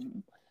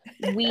home,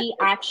 we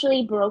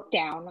actually broke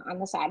down on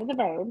the side of the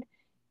road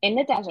in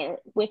the desert,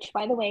 which,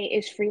 by the way,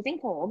 is freezing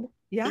cold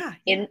Yeah,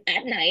 yeah. in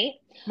at night.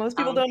 Most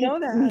people don't know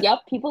that. Yep,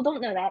 people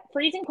don't know that.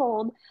 Freezing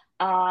cold.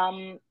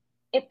 And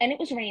it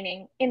was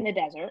raining in the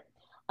desert.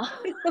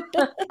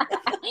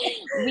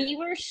 We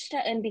were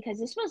and because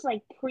this was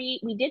like we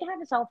did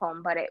have a cell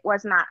phone, but it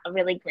was not a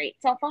really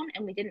great cell phone,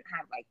 and we didn't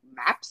have like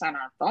maps on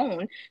our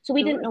phone, so Sure.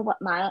 we didn't know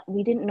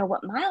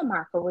what mile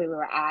marker we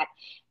were at,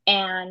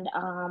 and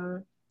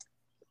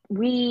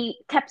we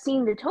kept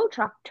seeing the tow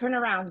truck turn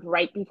around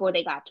right before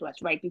they got to us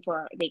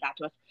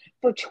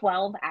for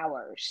 12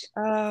 hours.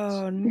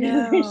 Oh, We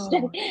were no.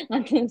 stuck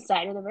on the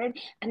side of the road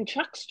and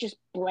trucks just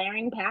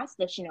blaring past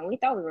us. We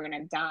thought we were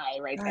going to die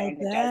right there I in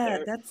the bet.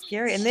 desert. That's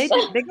scary. And So,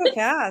 they go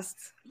fast.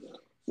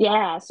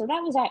 yeah, so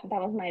that was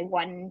my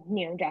one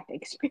near death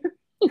experience.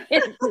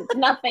 It's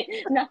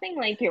nothing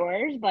like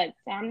yours, but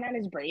I'm not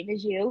as brave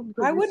as you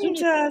I because as soon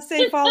wouldn't as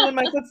say follow in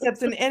my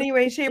footsteps in any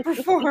way, shape, or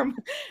form.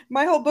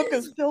 My whole book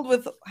is filled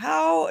with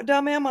how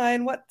dumb am I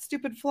and what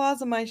stupid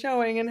flaws am I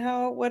showing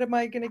and what am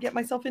I going to get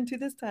myself into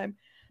this time.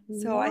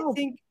 So I no,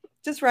 think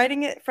just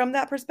writing it from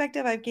that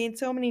perspective, I've gained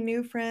so many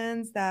new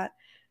friends that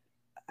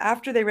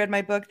after they read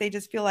my book, they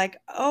just feel like,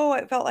 oh,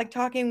 it felt like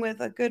talking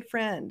with a good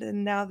friend.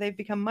 And now they've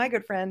become my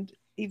good friend,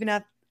 even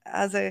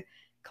as a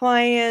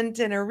client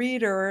and a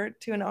reader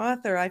to an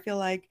author. I feel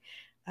like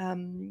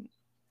um,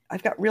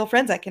 I've got real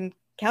friends I can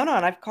count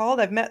on. I've called,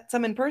 I've met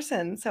some in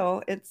person.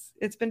 So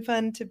it's been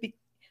fun to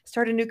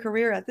start a new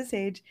career at this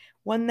age,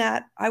 one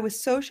that I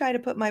was so shy to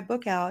put my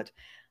book out.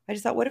 I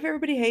just thought, what if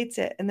everybody hates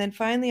it? And then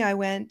finally I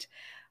went,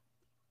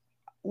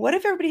 what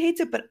if everybody hates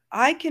it, but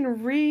I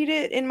can read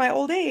it in my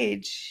old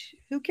age?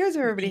 Who cares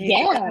if everybody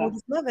hates it? I yeah.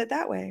 just love it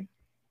that way.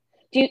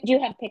 Do you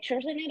have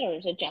pictures in it, or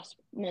is it just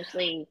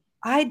mostly?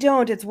 I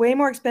don't. It's way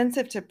more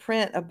expensive to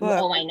print a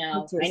book Oh, I with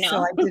know, I pictures, so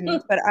know. I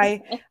didn't. But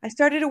I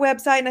started a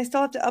website and I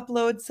still have to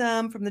upload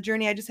some from the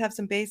journey. I just have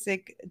some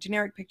basic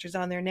generic pictures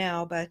on there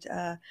now, but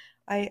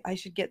I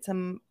should get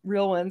some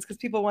real ones because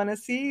people want to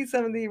see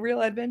some of the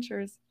real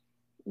adventures.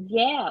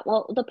 Yeah.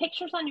 Well, the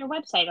pictures on your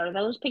website, are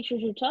those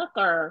pictures you took,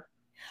 or?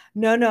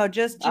 No, no,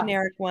 just Oh,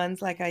 generic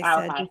ones, like I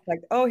said, okay. just like,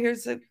 oh,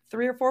 here's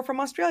three or four from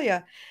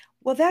Australia.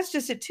 Well, that's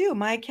just it too.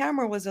 My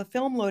camera was a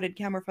film loaded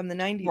camera from the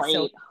 90s.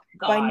 So Right.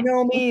 by God.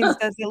 no means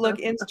does it look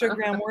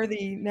Instagram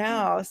worthy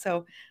now.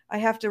 So I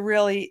have to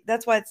really,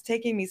 that's why it's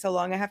taking me so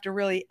long. I have to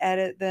really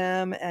edit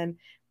them and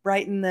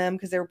brighten them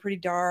because they were pretty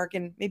dark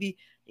and maybe,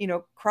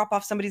 crop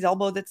off somebody's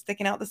elbow that's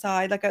sticking out the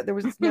side. Like there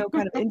was no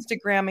kind of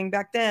Instagramming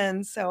back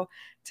then. So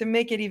to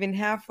make it even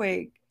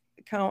halfway,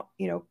 count,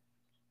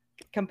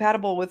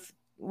 compatible with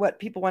what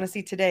people want to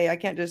see today. I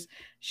can't just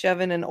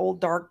shove in an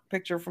old dark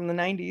picture from the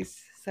 90s.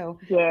 So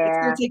it's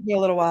going Yeah, to take me a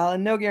little while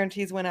and no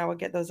guarantees when I will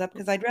get those up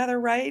because I'd rather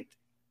write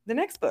the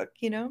next book.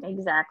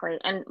 exactly.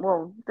 And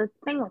well, the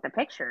thing with the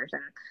pictures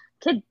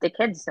and the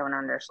kids don't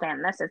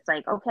understand this. It's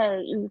like,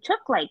 okay, you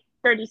took like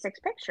 36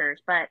 pictures,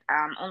 but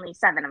only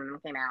 7 of them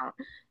came out.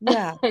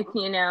 Yeah.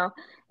 You know,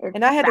 it's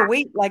And I had to that.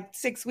 wait like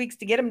 6 weeks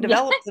to get them Yeah.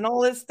 developed and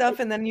all this stuff.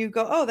 And then you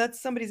go, oh, that's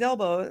somebody's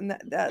elbow. And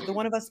the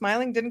one of us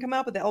smiling didn't come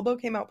out, but the elbow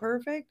came out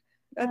perfect.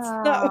 That's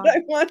not what Uh,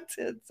 I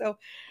wanted. So,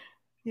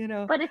 you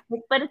know, but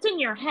it's in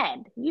your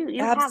head. You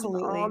have all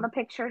absolutely. the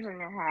pictures in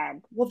your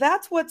head. Well,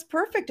 that's what's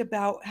perfect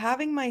about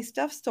having my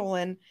stuff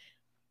stolen.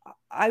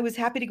 I was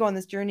happy to go on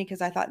this journey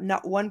because I thought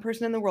not one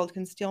person in the world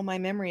can steal my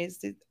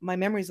memories. My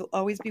memories will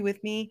always be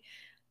with me,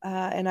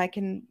 and I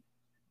can,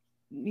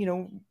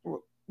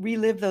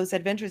 relive those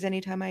adventures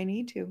anytime I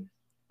need to.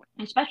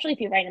 Especially if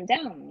you write them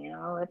down,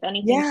 if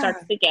anything Yeah.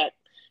 starts to get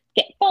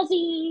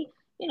fuzzy,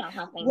 you know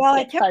how things Well,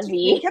 get we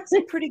fuzzy. kept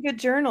some pretty good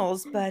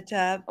journals, but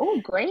Oh,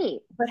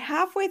 great.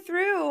 halfway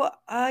through,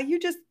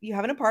 you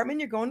have an apartment,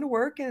 you're going to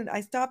work, and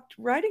I stopped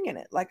writing in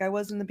it like I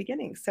was in the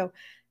beginning. So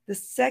the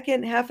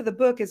second half of the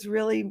book is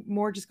really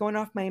more just going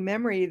off my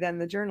memory than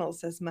the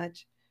journals as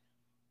much.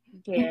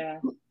 Yeah.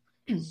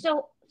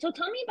 So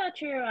tell me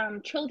about your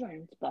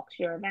children's books,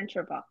 your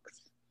adventure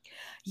books.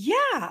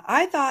 Yeah,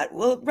 I thought,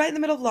 well, right in the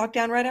middle of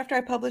lockdown, right after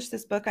I published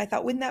this book, I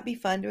thought, wouldn't that be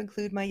fun to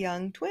include my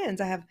young twins?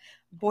 I have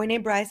a boy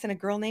named Bryce and a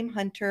girl named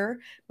Hunter.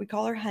 We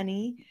call her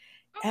Honey.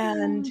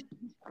 And Mm,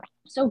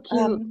 so cute.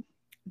 um,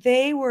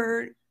 they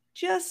were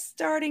just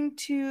starting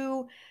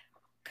to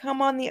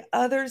come on the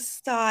other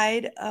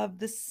side of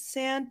the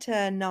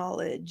Santa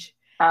knowledge.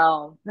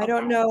 Oh, I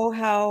don't okay. know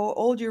how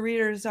old your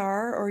readers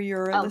are or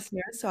your Oh,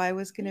 listeners, so I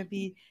was going to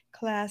be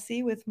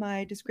classy with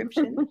my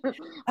description.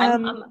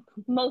 I'm Um,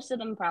 most of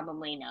them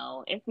probably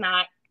know. If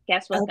not,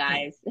 guess what,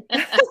 okay. guys?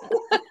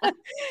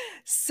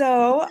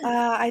 So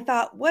I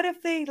thought, what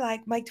if they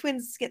like my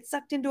twins get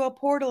sucked into a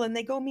portal and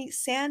they go meet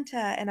Santa?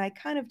 And I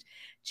kind of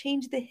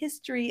changed the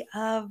history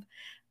of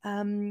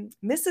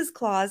Mrs.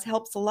 Claus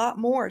helps a lot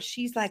more.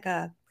 She's like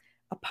a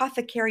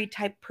apothecary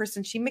type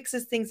person. She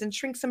mixes things and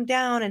shrinks them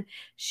down. And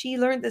she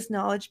learned this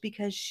knowledge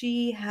because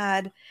she's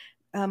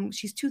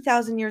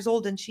 2000 years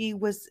old and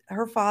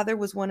her father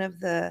was one of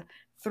the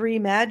three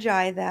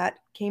magi that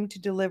came to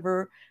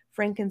deliver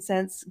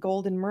frankincense,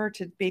 gold, and myrrh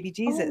to baby Oh,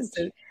 Jesus.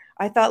 So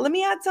I thought, let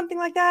me add something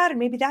like that. And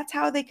maybe that's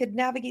how they could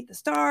navigate the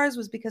stars,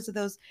 was because of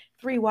those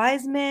three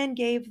wise men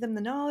gave them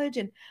the knowledge.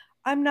 And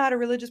I'm not a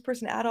religious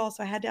person at all.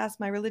 So I had to ask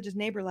my religious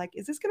neighbor, like,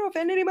 is this going to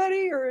offend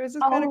anybody or is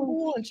this kind of oh,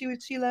 cool? And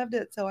she loved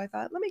it. So I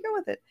thought, let me go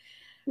with it.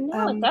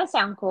 no, it Um, does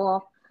sound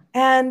cool.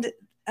 and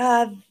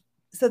uh,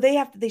 so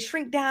they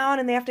shrink down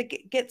and they have to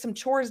get some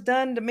chores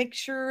done to make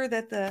sure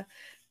that that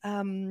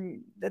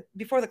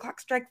before the clock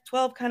strikes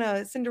 12, kind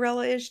of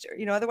Cinderella-ish,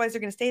 otherwise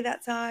they're going to stay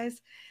that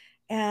size.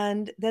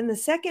 And then the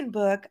second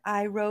book,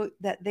 I wrote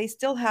that they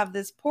still have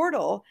this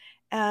portal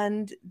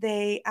and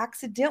they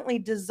accidentally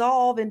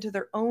dissolve into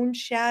their own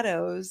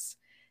shadows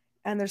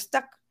and they're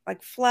stuck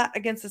like flat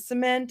against the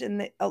cement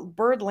and a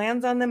bird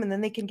lands on them and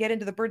then they can get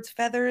into the bird's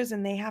feathers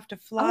and they have to Oh,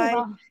 fly.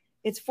 wow.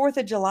 It's 4th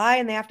of July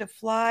and they have to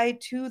fly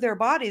to their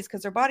bodies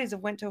because their bodies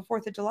have went to a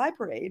 4th of July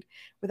parade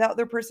without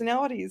their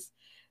personalities.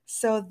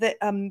 So that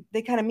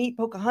they kind of meet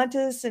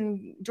Pocahontas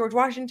and George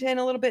Washington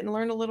a little bit and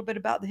learn a little bit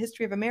about the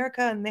history of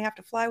America. And they have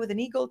to fly with an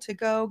eagle to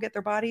go get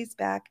their bodies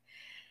back.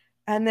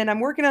 And then I'm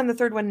working on the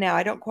third one now.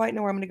 I don't quite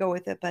know where I'm going to go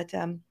with it, but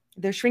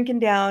they're shrinking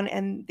down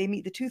and they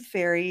meet the tooth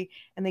fairy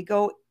and they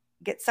go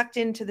get sucked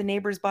into the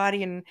neighbor's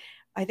body. And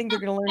I think they're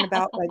going to learn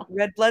about like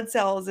red blood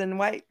cells and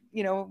white,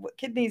 what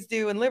kidneys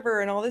do and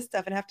liver and all this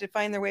stuff and have to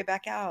find their way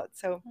back out.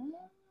 So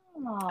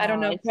I don't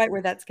Oh, know it's quite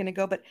where that's going to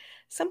go, but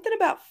something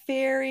about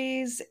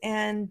fairies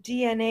and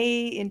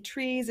DNA in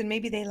trees, and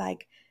maybe they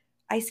like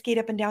ice skate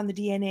up and down the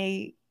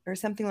DNA or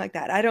something like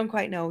that. I don't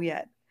quite know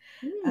yet.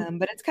 hmm.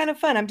 But it's kind of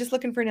fun. I'm just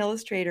looking for an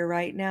illustrator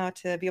right now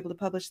to be able to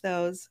publish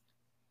those.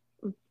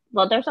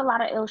 Well, there's a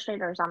lot of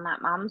illustrators on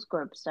that mom's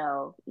group,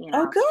 so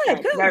Oh,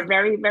 good, they're good.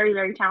 very, very,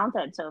 very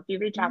talented. So if you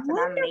reach out to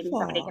them, maybe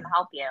somebody can Wonderful.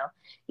 help you.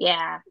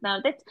 Yeah, no,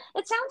 that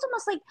it sounds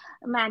almost like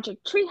a Magic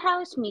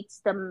Treehouse meets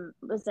the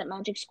was it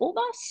Magic School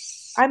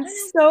Bus? I'm Kind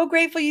of. so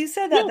grateful you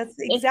said that. Yeah, That's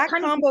the it's exact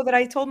kind of. combo that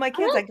I told my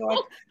kids. I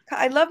go,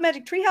 I love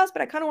Magic Treehouse,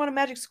 but I kind of want a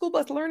Magic School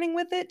Bus learning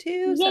with it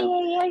too. Yeah, So, yeah,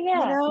 yeah, you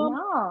yeah. know,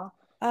 No,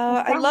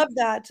 it I love sounds.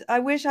 that. I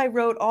wish I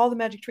wrote all the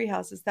Magic Tree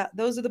Houses.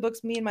 Those are the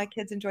books me and my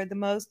kids enjoyed the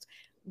most.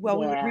 Well,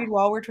 we would Yeah, read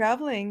while we're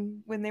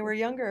traveling when they were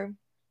younger.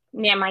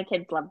 yeah. My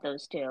kids love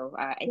those too.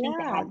 I think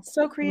they Yeah, had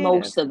so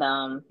creative. most of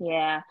them.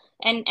 Yeah,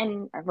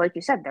 and like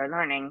you said, they're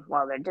learning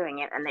while they're doing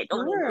it, and they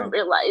don't even Sure.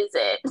 realize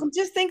it. And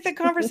just think the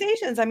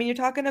conversations. I mean, you're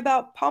talking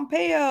about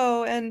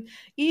Pompeo and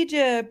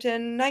Egypt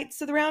and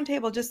Knights of the Round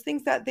Table, just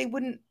things that you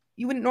wouldn't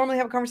normally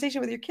have a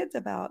conversation with your kids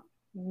about.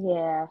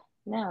 Yeah,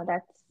 no,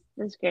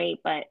 that's great,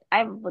 but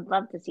I would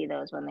love to see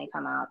those when they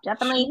come out.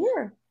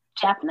 Sure.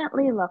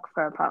 Definitely look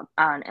for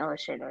an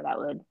illustrator that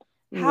would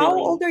How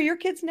really. old are your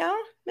kids now,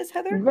 Miss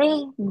Heather?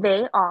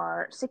 They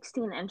are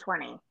 16 and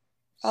 20.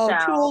 Oh,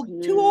 So,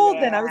 too old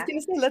then. I was yeah. going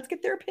to say, let's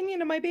get their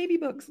opinion on my baby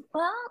books.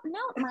 Well, no,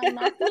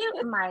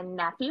 my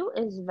nephew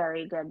is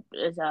very good,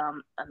 is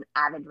an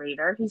avid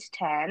reader. He's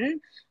 10.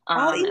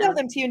 I'll email And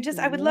them to you and just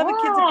I would love a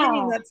kid's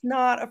opinion yeah. that's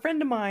not a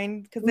friend of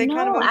mine because they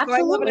kind of No, always go,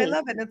 I love it, I absolutely.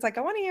 love it. And it's like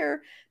I want to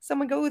hear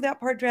someone go, that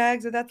part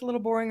drags or that's a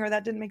little boring or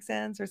that didn't make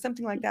sense or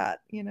something like that.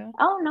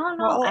 Oh, no,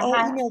 So no.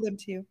 I'll email them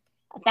to you.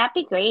 That'd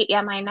be great.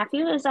 Yeah, my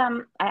nephew is I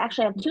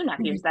actually have two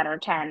nephews that are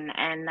 10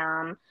 and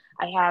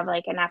I have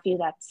like a nephew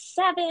that's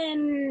 7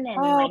 and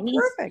Oh,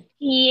 perfect.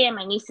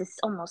 my niece is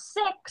almost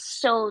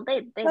 6. So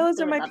Those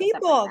they are would my love stuff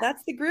like people. that.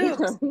 That's the You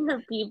groups.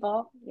 know,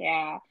 people.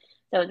 Yeah.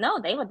 So no,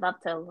 they would love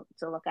to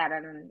look at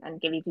it and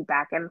give you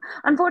feedback. And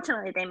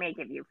unfortunately they may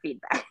give you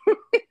feedback.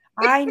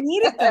 I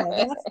need it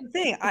though. That's the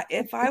thing.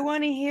 If I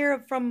want to hear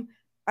from,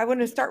 I want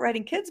to start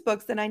writing kids'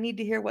 books, then I need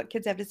to hear what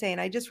kids have to say.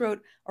 And I just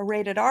wrote a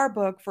rated R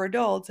book for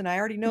adults, and I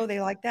already know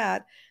they like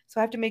that. So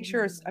I have to make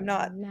sure I'm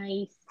not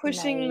Nice,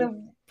 pushing nice.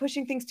 the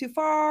pushing things too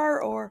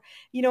far, or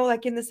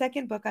like in the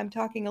second book, I'm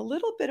talking a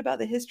little bit about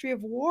the history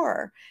of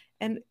war,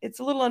 and it's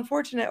a little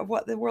unfortunate of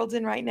what the world's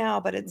in right now.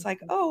 But it's like,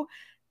 oh,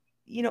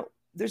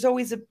 there's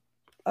always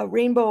a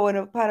rainbow and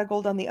a pot of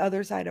gold on the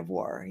other side of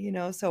war.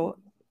 So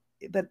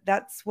but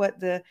that's what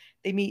they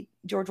meet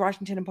George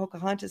Washington and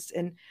Pocahontas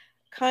and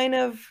kind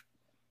of,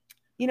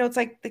 it's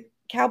like the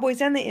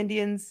cowboys and the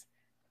Indians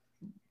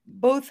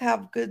both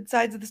have good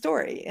sides of the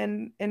story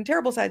and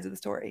terrible sides of the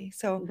story.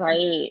 So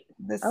Right.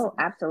 this, Oh, this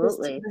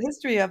absolutely. the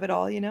history of it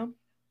all. No,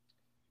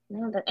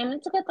 and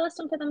it's a good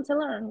lesson for them to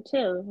learn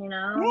too, you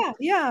know? Yeah,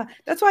 yeah.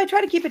 That's why I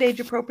try to keep it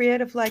age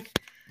appropriate of like,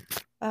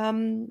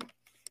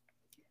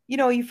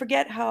 you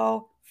forget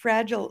how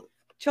fragile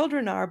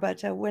children are,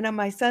 but when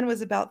my son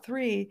was about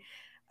 3,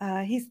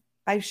 he's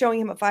I was showing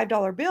him a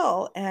 $5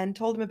 bill and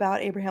told him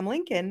about Abraham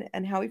Lincoln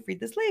and how he freed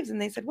the slaves.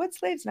 And they said, "What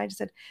slaves?" And I just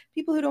said,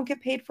 "People who don't get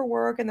paid for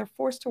work and they're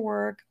forced to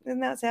work. Isn't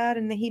that sad?"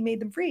 And he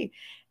made them free.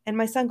 And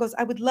my son goes,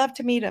 "I would love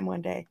to meet him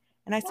one day."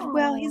 And I said,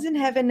 "Well, he's Oh, in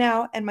heaven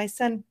now." And my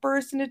son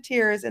burst into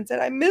tears and said,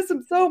 "I miss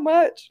him so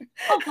much."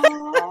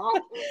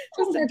 oh,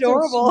 Just that's so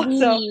adorable.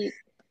 So sweet.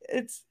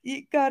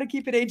 you got to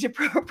keep it age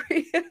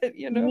appropriate,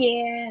 you know?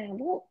 Yeah,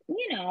 well,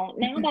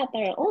 now that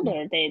they're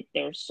older,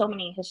 there's so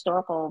many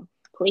historical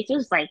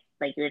places like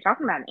you were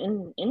talking about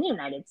in the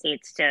United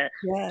States to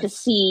Yes.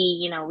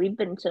 see. We've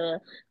been to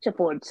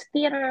Ford's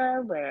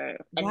Theater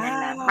and then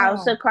the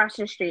house Wow. across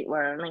the street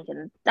where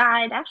Lincoln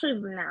died. Actually,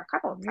 we've been there a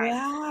couple of times.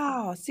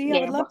 Wow. See, I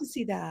would Yeah, love to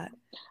see that.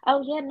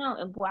 oh yeah,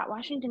 no,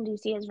 Washington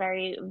D.C. is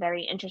very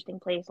very interesting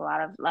place. A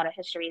lot of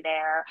history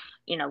there.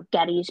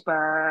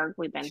 Gettysburg.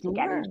 We've been to Sure.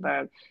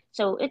 Gettysburg,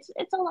 so it's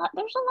a lot.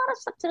 There's a lot of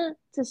stuff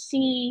to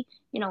see.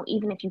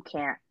 Even if you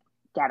can't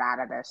get out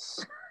of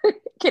this,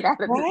 get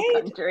out of this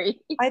Right? country.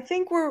 I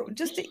think we're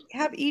just to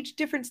have each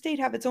different state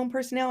have its own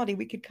personality.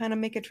 We could kind of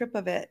make a trip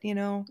of it, you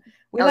know.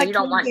 We Oh, like you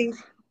don't want camping.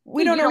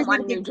 We don't you don't always need a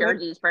want big New trip.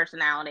 Jersey's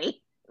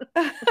personality.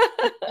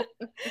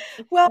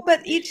 Well,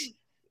 but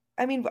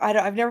I mean,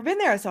 I've never been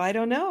there, so I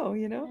don't know,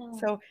 you know. Oh.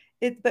 So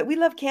but we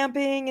love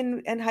camping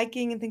and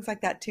hiking and things like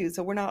that too.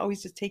 So we're not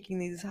always just taking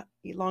these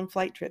long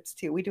flight trips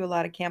too. We do a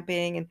lot of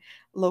camping and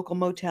local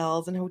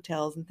motels and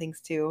hotels and things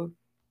too.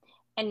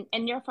 And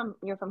you're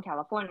from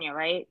California,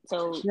 right?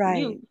 So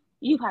Right.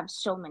 you have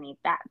so many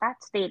that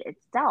state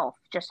itself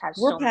just has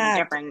We're so many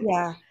packed. different.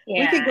 Yeah.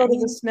 We could Yeah, go to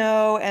the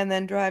snow and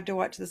then drive to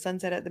watch the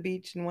sunset at the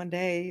beach in one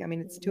day. I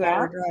mean, it's a 2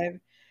 hour yeah. drive.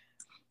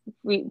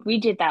 We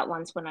did that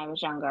once when I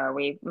was younger.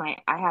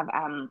 I have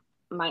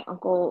my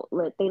uncle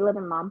they live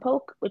in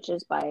Lompoc, which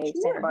is by Santa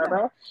Sure. Yeah.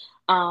 Barbara.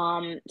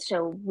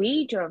 So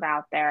we drove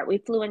out there.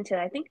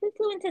 I think we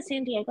flew into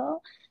San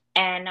Diego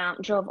and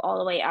drove all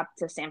the way up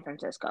to San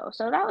Francisco.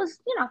 So that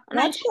was, a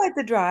That's nice. quite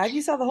the drive.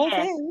 You saw the whole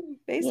Yeah, thing,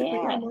 basically,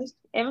 yeah. almost.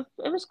 It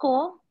was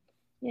cool,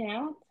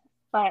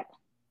 but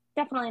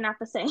definitely not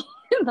the same.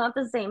 Not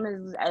the same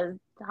as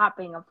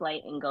hopping a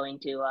flight and going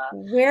to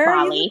Where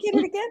are you Bali.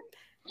 located again?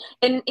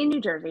 In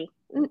New Jersey,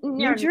 New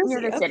near Jersey.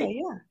 the Okay,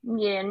 city. yeah.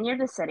 Yeah, near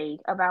the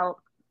city. About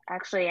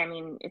actually, I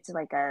mean, it's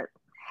like a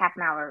half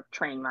an hour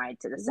train ride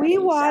to the We city.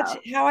 watch So,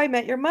 How I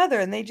Met Your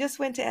Mother, and they just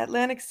went to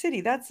Atlantic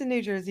City. That's in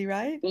New Jersey,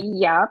 right?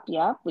 yep,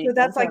 yep. So We've been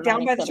that's to like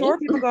down Atlantic by the shore.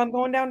 City. People go, "I'm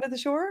going down to the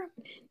shore."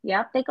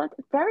 Yep, they go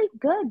very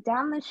good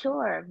down the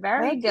shore.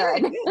 Very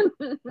Okay, good.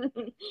 good.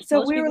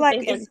 So Most we were people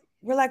like, say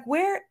that.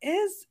 "Where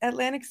is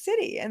Atlantic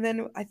City?" And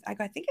then I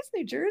think it's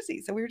New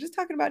Jersey. So we were just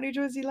talking about New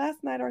Jersey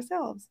last night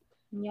ourselves.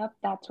 Yep,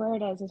 that's where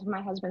it is. It's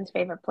my husband's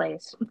favorite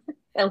place,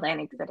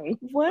 Atlantic City.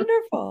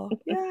 Wonderful.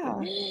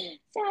 Yeah.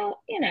 So,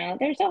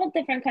 there's all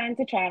different kinds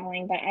of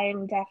traveling, but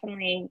I'm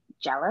definitely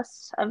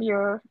jealous of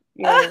your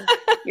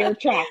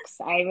treks.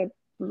 I would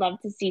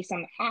love to see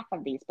some half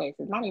of these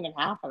places, not even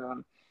half of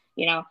them.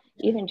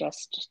 Even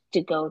just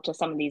to go to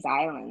some of these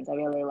islands. I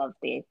really love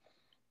the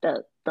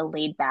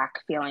laid back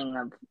feeling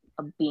of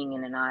being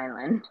in an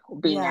island or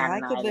being Yeah, at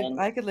an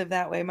island. I could live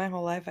that way my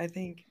whole life, I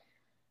think.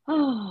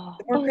 Oh,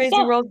 The more oh, crazy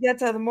so world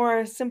gets, the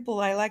more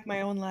simple I like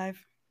my own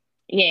life.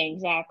 yeah,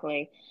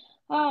 exactly.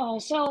 Oh,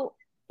 so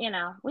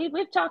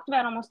we've talked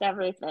about almost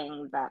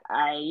everything that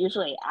I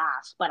usually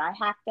ask, but I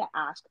have to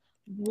ask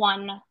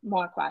one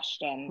more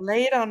question.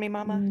 Lay it on me,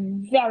 mama.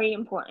 Very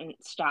important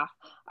stuff.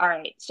 All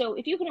right. So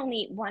if you could only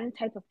eat one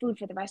type of food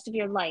for the rest of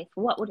your life,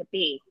 what would it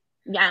be?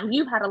 Yeah, and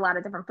you've had a lot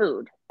of different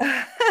food,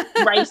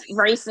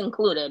 rice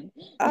included.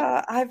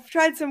 I've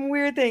tried some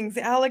weird things,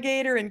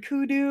 alligator and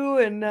kudu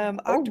and Oh,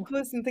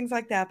 octopus and things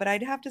like that. But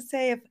I'd have to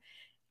say, if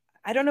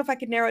I don't know if I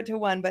could narrow it to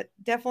one, but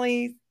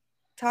definitely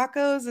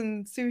tacos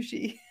and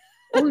sushi.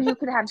 oh, you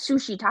could have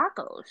sushi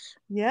tacos.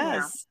 You know.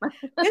 Yes,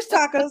 fish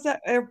tacos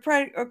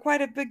are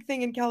quite a big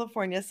thing in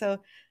California. So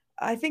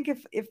I think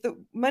if the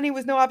money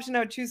was no option, I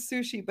would choose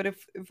sushi. But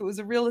if it was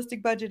a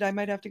realistic budget, I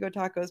might have to go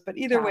tacos. But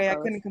either way, I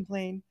Tacos. couldn't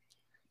complain.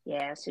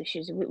 Yeah,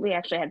 sushi. We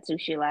actually had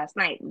sushi last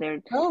night.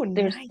 Oh,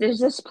 There's nice.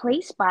 this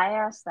place by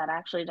us that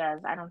actually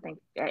does. I don't think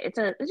it's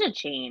a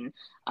chain.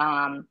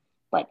 Um,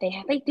 but they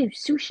do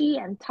sushi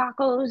and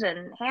tacos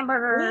and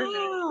hamburgers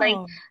and like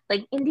Wow.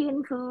 like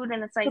Indian food,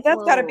 and it's Well, like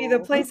that's got to be the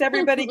whoa. place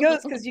everybody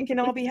goes because you can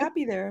all be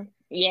happy there.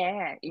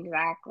 Yeah,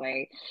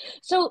 exactly.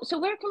 So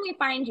where can we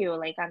find you,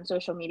 like on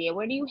social media?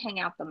 Where do you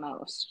hang out the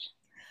most?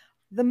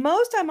 The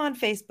most I'm on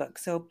Facebook.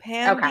 So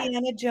Pam Okay,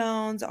 Deanna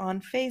Jones on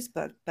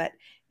Facebook, but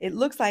it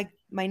looks like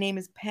my name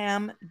is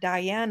Pam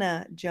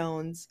Diana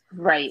Jones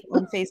right.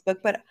 on Facebook.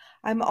 But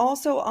I'm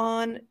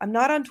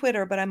not on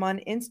Twitter, but I'm on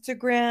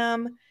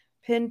Instagram,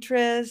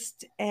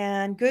 Pinterest,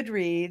 and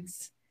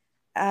Goodreads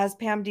as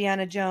Pam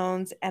Deanna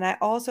Jones. And I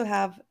also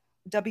have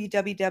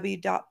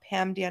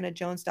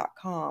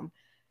www.pamdeannajones.com.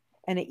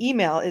 And an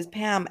email is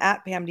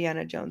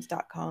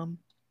pam@pamdeannajones.com.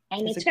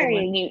 And is a it's good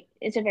one.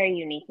 it's a very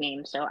unique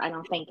name, so I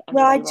don't think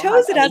Well, I anybody will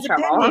have chose it any as a pen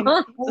trouble. name.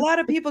 A lot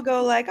of people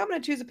go like, I'm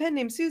going to choose a pen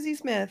name, Susie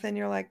Smith. And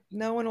you're like,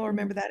 no one will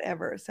remember that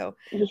ever. So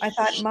I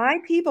thought my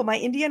people, my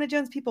Indiana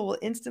Jones people will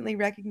instantly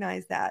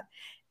recognize that.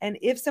 And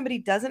if somebody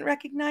doesn't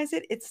recognize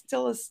it, it's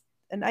still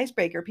an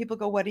icebreaker. People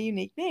go, what a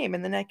unique name.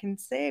 And then I can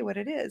say what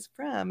it is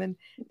from, and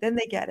then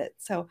they get it.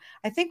 So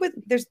I think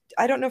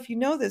I don't know if you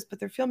know this, but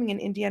they're filming an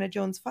Indiana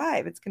Jones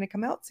 5. It's going to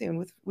come out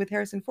soon with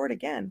Harrison Ford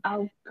again.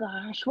 Oh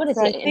gosh, what is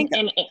So I it? think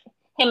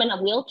Him in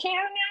a wheelchair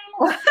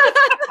now?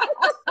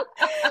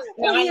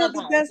 No, well, I he love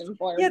had Harrison he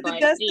Ford, had the but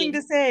best thing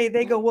geez. to say.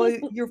 They go, "Well,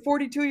 you're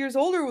 42 years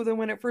older than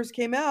when it first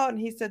came out," and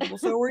he said, "Well,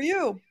 so are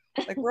you.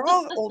 Like we're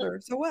all older,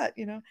 so what,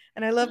 you know?"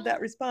 And I love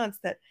that response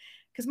that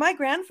because my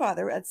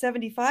grandfather at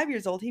 75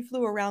 years old, he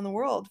flew around the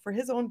world for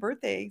his own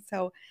birthday,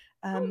 so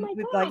Oh my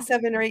with like God.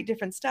 7 or 8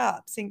 different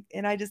stops,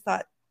 and I just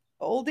thought,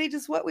 old age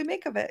is what we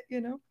make of it,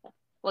 you know.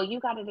 Well, you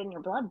got it in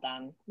your blood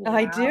then, you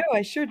I do, know.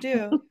 I sure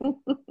do.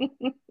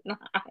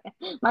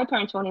 My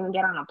parents won't even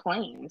get on a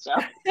plane, so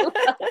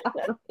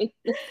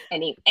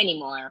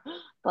anymore.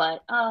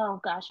 But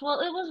oh gosh, well,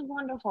 it was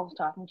wonderful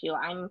talking to you.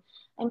 I'm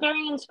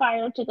very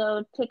inspired to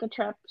go take a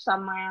trip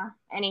somewhere,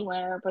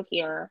 anywhere but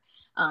here,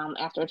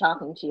 after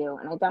talking to you.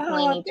 And I Oh,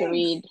 thanks.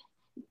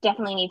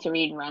 definitely need to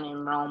read Run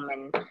in Rome,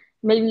 and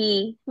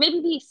maybe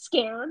be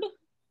scared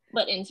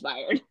but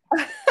inspired.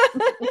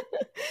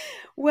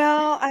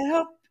 Well, I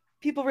hope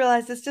people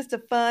realize it's just a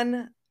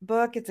fun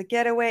book. It's a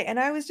getaway. And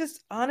I was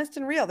just honest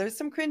and real. There's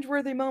some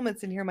cringeworthy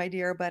moments in here, my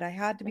dear, but I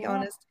had to be Yeah.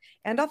 honest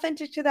and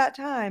authentic to that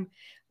time.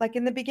 Like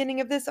in the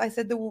beginning of this, I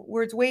said the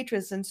words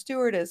waitress and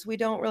stewardess. We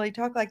don't really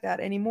talk like that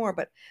anymore,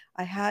 but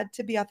I had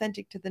to be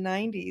authentic to the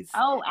 90s.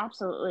 Oh, You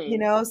absolutely.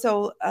 know,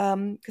 so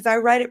because I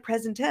write it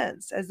present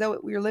tense as though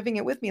we were living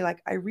it with me,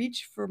 like I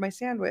reach for my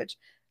sandwich,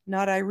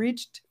 not I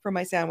reached for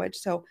my sandwich.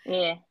 So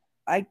Yeah.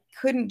 I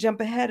couldn't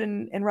jump ahead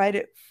and write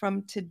it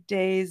from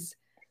today's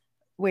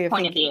way of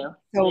Point of thinking. view.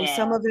 So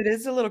some Yeah. of it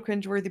is a little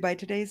cringeworthy by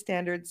today's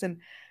standards.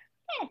 And,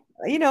 Yeah,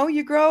 you know,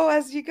 you grow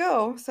as you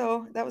go.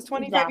 So that was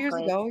 25 years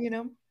exactly. ago, you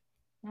know.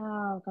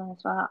 Oh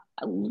goodness. Well,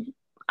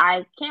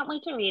 I can't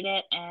wait to read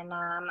it, and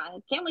I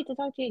can't wait to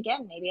talk to you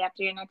again. Maybe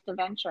after your next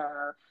adventure,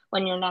 or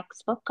when your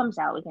next book comes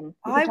out, we can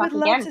I would talk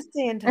love again. to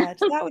stay in touch.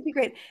 That would be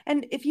great.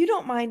 And if you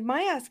don't mind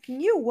my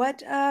asking you,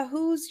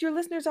 who's your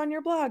listeners on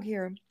your blog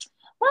here?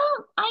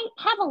 Well, I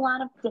have a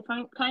lot of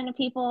different kind of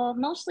people.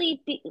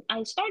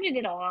 I started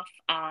it off,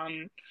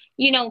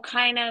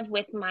 kind of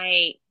with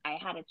I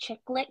had a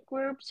chick lit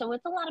group, so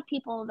it's a lot of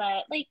people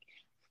that like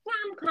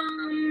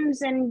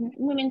rom-coms and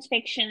women's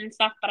fiction and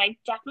stuff. But I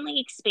definitely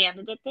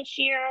expanded it this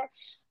year.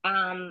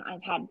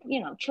 I've had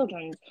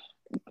children's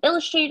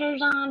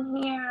illustrators on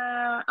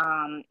here,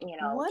 some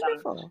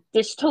Wonderful.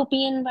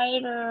 dystopian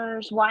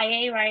writers,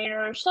 YA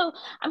writers. So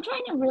I'm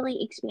trying to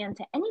really expand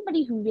to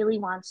anybody who really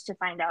wants to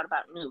find out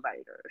about new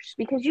writers,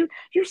 because you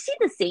see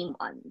the same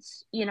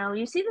ones,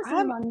 you see the same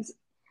I'm ones.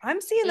 I'm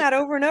seeing eh, that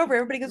over and over.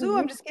 Everybody goes, "Oh,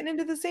 I'm yeah, just getting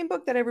into the same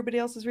book that everybody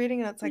else is reading."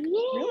 And it's like,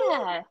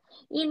 "Really?"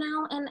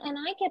 yeah, and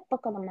I get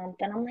book of the month,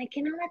 and I'm like,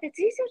 you know what?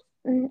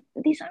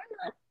 These are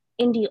not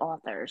indie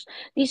authors.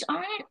 These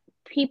aren't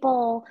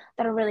people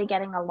that are really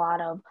getting a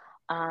lot of,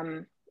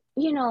 um,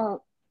 you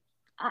know,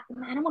 I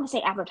don't want to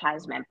say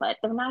advertisement, but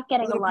they're not A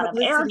getting a little lot of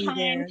publicity airtime,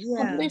 there.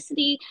 Yeah.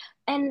 publicity,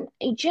 and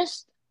I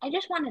just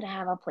wanted to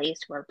have a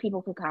place where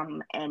people could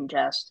come and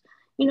just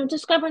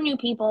discover new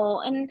people.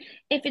 And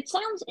if it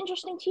sounds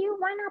interesting to you,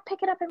 why not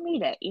pick it up and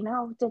read it? And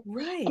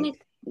Right.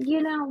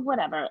 it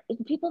whatever.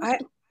 People I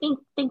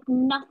think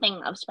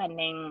nothing of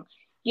spending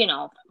you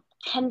know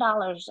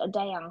 $10 a day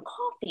on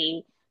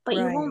coffee, but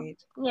you won't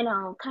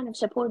right. kind of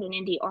support an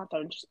indie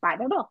author, just buy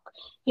their book.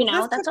 Well,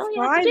 this took That's all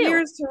you have to 5 do.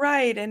 years to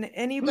write, and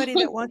anybody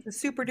that wants a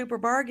super duper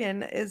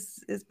bargain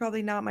is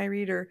probably not my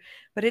reader.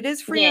 But it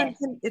is free Yeah.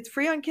 it's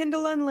free on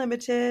Kindle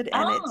Unlimited,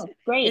 and Oh, it's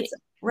great.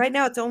 right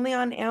now it's only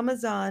on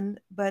Amazon,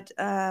 but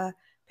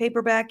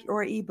paperback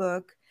or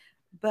ebook.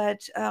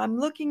 But I'm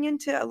looking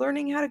into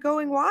learning how to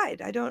going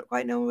wide. I don't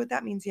quite know what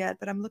that means yet,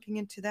 but I'm looking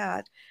into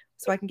that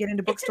so I can get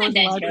into It's an bookstores and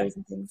adventure. libraries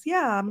and things.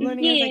 Yeah, I'm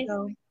learning as I Yeah.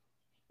 go.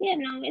 Yeah,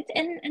 no, it's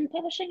and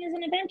publishing is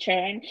an adventure,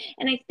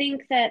 and I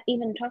think that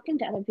even talking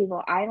to other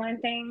people, I learn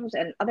things,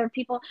 and other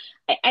people,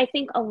 I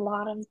think a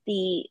lot of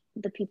the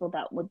people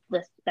that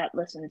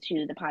listen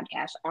to the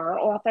podcast are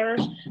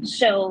authors,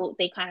 so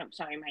they kind of,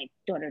 sorry, my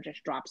daughter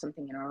just dropped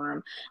something in her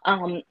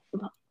room.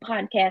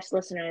 Podcast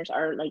listeners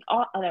are like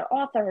other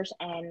authors,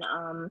 and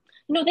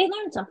they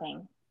learn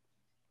something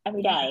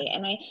every Yeah. day,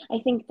 and I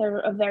think they're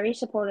a very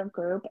supportive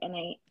group,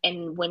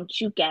 and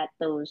once you get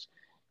those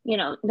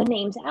the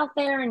names out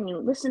there, and you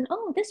listen,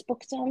 oh, this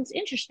book sounds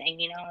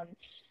interesting,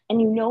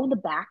 and the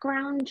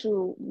background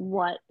to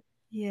what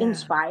Yeah.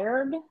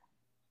 inspired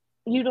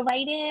you to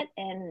write it,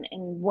 and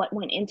what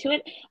went into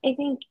it. I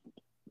think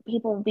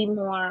people will be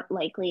more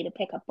likely to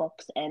pick up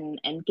books and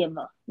give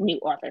new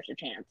authors a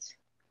chance.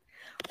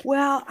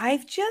 Well,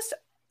 I've just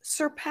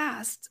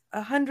surpassed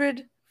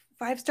 100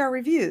 five-star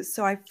reviews.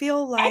 So I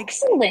feel like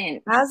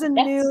Excellent. as a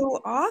new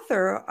That's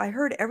author, I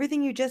heard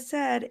everything you just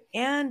said,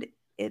 and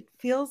it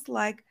feels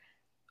like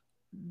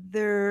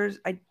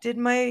I did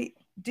my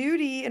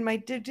duty and my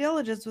due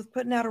diligence with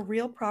putting out a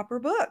real proper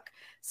book.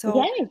 So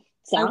Yeah, I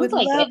sounds would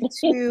like love it.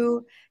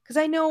 to, because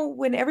I know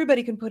when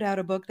everybody can put out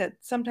a book that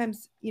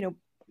sometimes,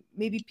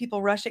 maybe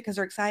people rush it because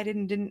they're excited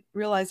and didn't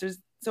realize there's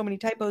so many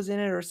typos in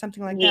it or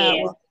something like that.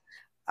 Yeah, Well,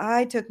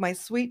 I took my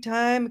sweet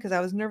time because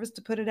I was nervous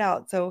to put it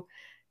out. So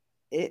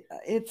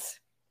it's,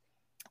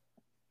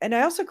 and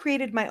I also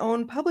created my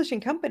own publishing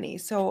company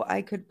so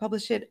I could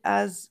publish it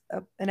as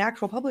an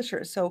actual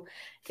publisher. So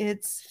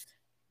it's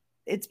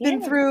it's been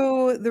yeah.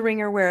 through the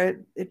ringer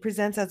where it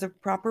presents as a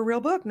proper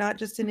real book, not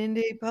just an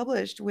indie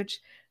published, which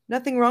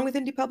nothing wrong with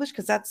indie published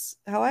because that's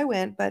how I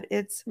went, but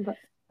it's But,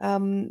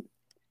 um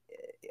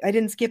I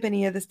didn't skip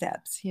any of the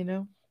steps.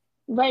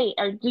 right.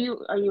 Are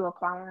you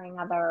acquiring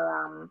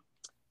other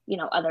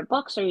other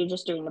books, or are you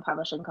just doing the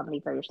publishing company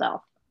for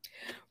yourself?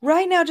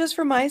 Right now just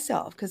for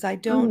myself because I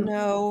don't Mm,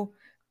 know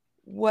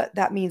what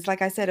that means.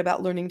 Like I said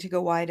about learning to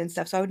go wide and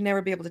stuff. So I would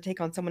never be able to take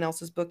on someone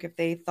else's book if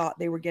they thought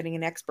they were getting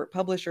an expert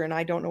publisher and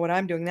I don't know what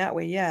I'm doing that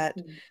way yet.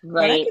 But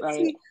right,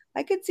 right.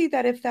 I could see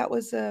that if that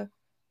was a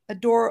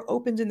door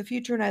opens in the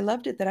future and I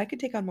loved it, that I could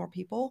take on more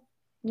people.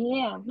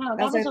 Yeah, no,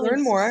 that As I was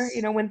learn more,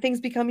 always when things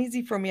become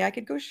easy for me, I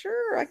could go,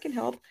 sure, I can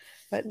help.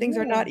 But things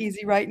are not yeah.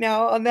 easy right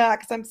now on that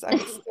because I'm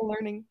still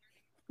learning.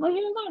 Well,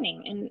 you're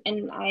learning,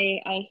 and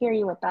I hear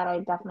you with that. I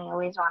definitely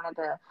always wanted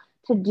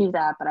to do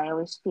that, but I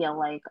always feel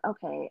like,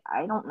 okay,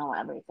 I don't know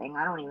everything.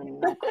 I don't even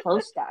know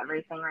close to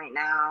everything right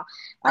now.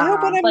 I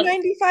hope when I'm But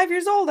 95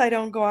 years old, I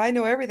don't go, I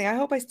know everything. I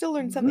hope I still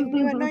learn something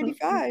new at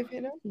 95.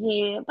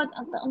 yeah, but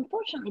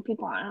unfortunately,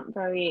 people aren't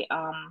very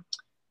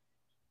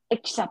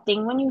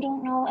accepting when you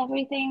don't know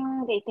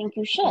everything. They think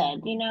you Yeah,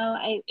 should.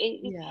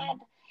 yeah.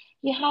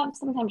 You have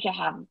sometimes you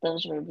have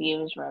those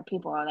reviews where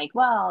people are like,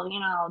 well,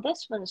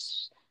 this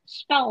was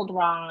spelled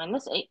wrong, and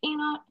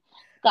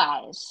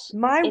guys,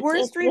 My it's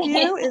worst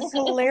review is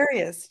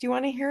hilarious. Do you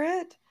want to hear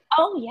it?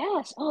 oh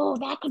yes, oh,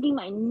 that could be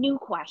my new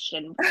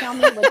question. Tell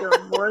me what your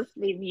worst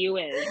review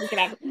is. We could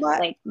have My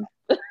like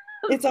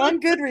It's on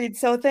Goodreads,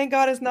 so thank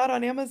God it's not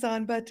on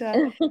Amazon. But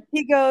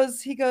he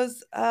goes,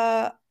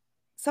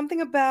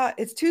 something about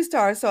it's 2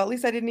 stars, so at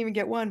least I didn't even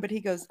get one. But he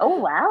goes, oh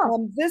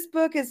wow. this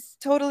book is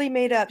totally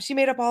made up. She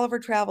made up all of her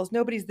travels.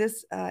 Nobody's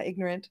this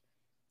ignorant.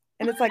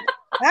 And it's like,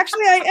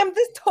 actually, I am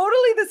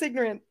this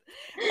ignorant.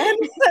 And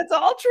that's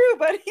all true,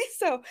 buddy.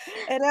 So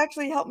it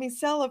actually helped me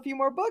sell a few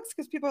more books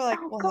because people are like,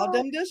 Oh well, how god.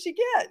 dumb does she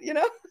get?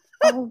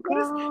 Oh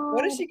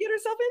What does god. she get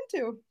herself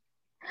into?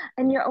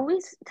 And you're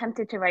always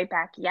tempted to write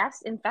back,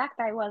 yes, in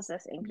fact, I was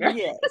this ignorant.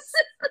 Yes.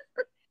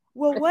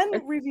 Well,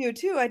 one review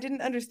too, I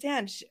didn't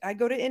understand. I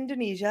go to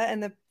Indonesia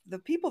and the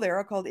people there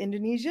are called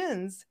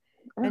Indonesians.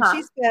 And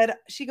Uh-huh.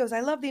 she goes,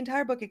 I love the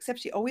entire book, except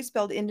she always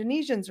spelled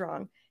Indonesians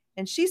wrong.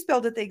 And she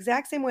spelled it the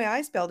exact same way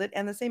I spelled it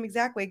and the same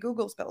exact way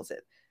Google spells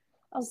it.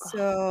 Oh god.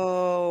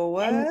 So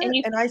And what? and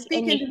you And I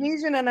speak and you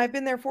Indonesian and I've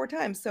been there 4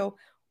 times. So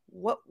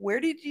where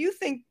did you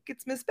think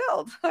it's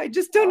misspelled? I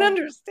just don't oh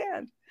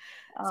understand.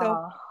 So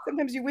oh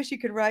sometimes you wish you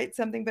could write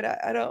something, but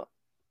I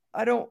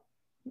don't,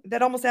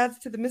 that almost adds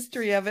to the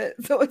mystery of it.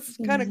 So it's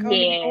kind of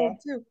comedy yeah. gold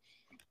too.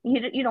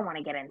 You don't want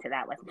to get into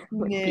that with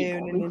No,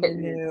 people no, no, because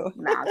no, it's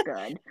no. not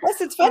good. Plus,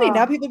 it's funny.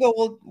 Now Oh, people go,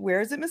 well, where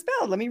is it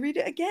misspelled? Let me read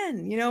it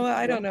again. I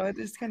yeah. don't know. It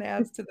just kind of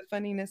adds to the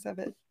funniness of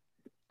it.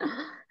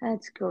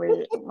 That's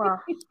great. Well,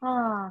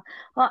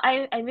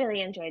 I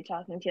really enjoyed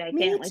talking to you. I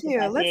Me can't wait to too.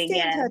 talk to Let's you stay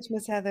in again. touch,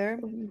 Miss Heather.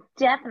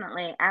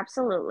 Definitely,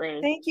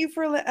 absolutely. Thank you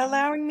for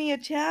allowing me a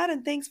chat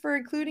and thanks for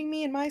including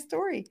me in my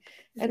story.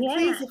 And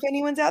please, Yeah. if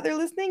anyone's out there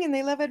listening and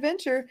they love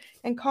adventure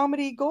and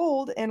comedy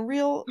gold and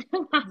real,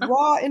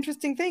 raw,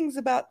 interesting things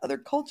about other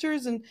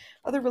cultures and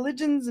other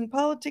religions and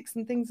politics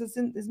and things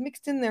is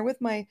mixed in there with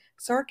my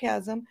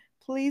sarcasm,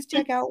 please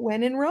check out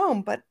When in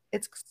Rome. But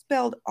it's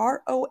spelled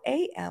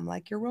ROAM,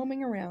 like you're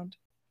roaming around.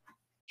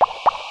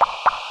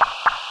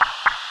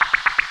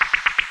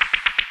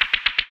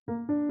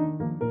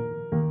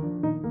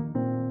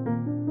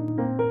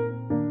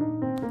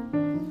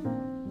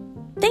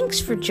 Thanks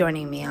for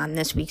joining me on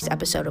this week's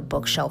episode of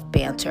Bookshelf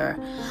Banter.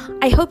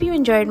 I hope you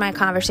enjoyed my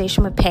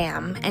conversation with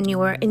Pam and you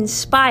were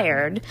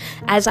inspired,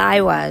 as I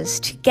was,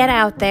 to get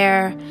out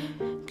there,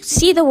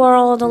 see the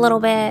world a little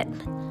bit,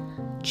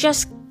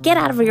 just get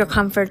out of your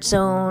comfort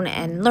zone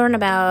and learn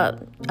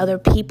about other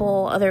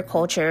people, other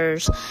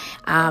cultures.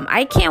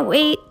 I can't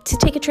wait to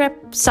take a trip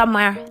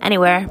somewhere,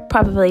 anywhere.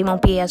 Probably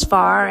won't be as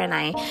far, and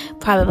I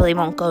probably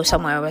won't go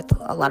somewhere with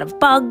a lot of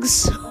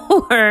bugs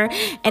or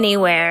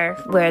anywhere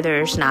where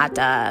there's not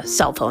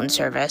cell phone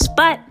service.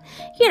 But,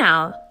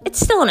 it's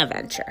still an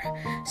adventure.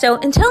 So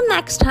until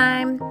next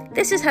time,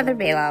 this is Heather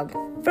Balog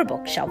for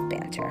Bookshelf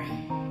Banter.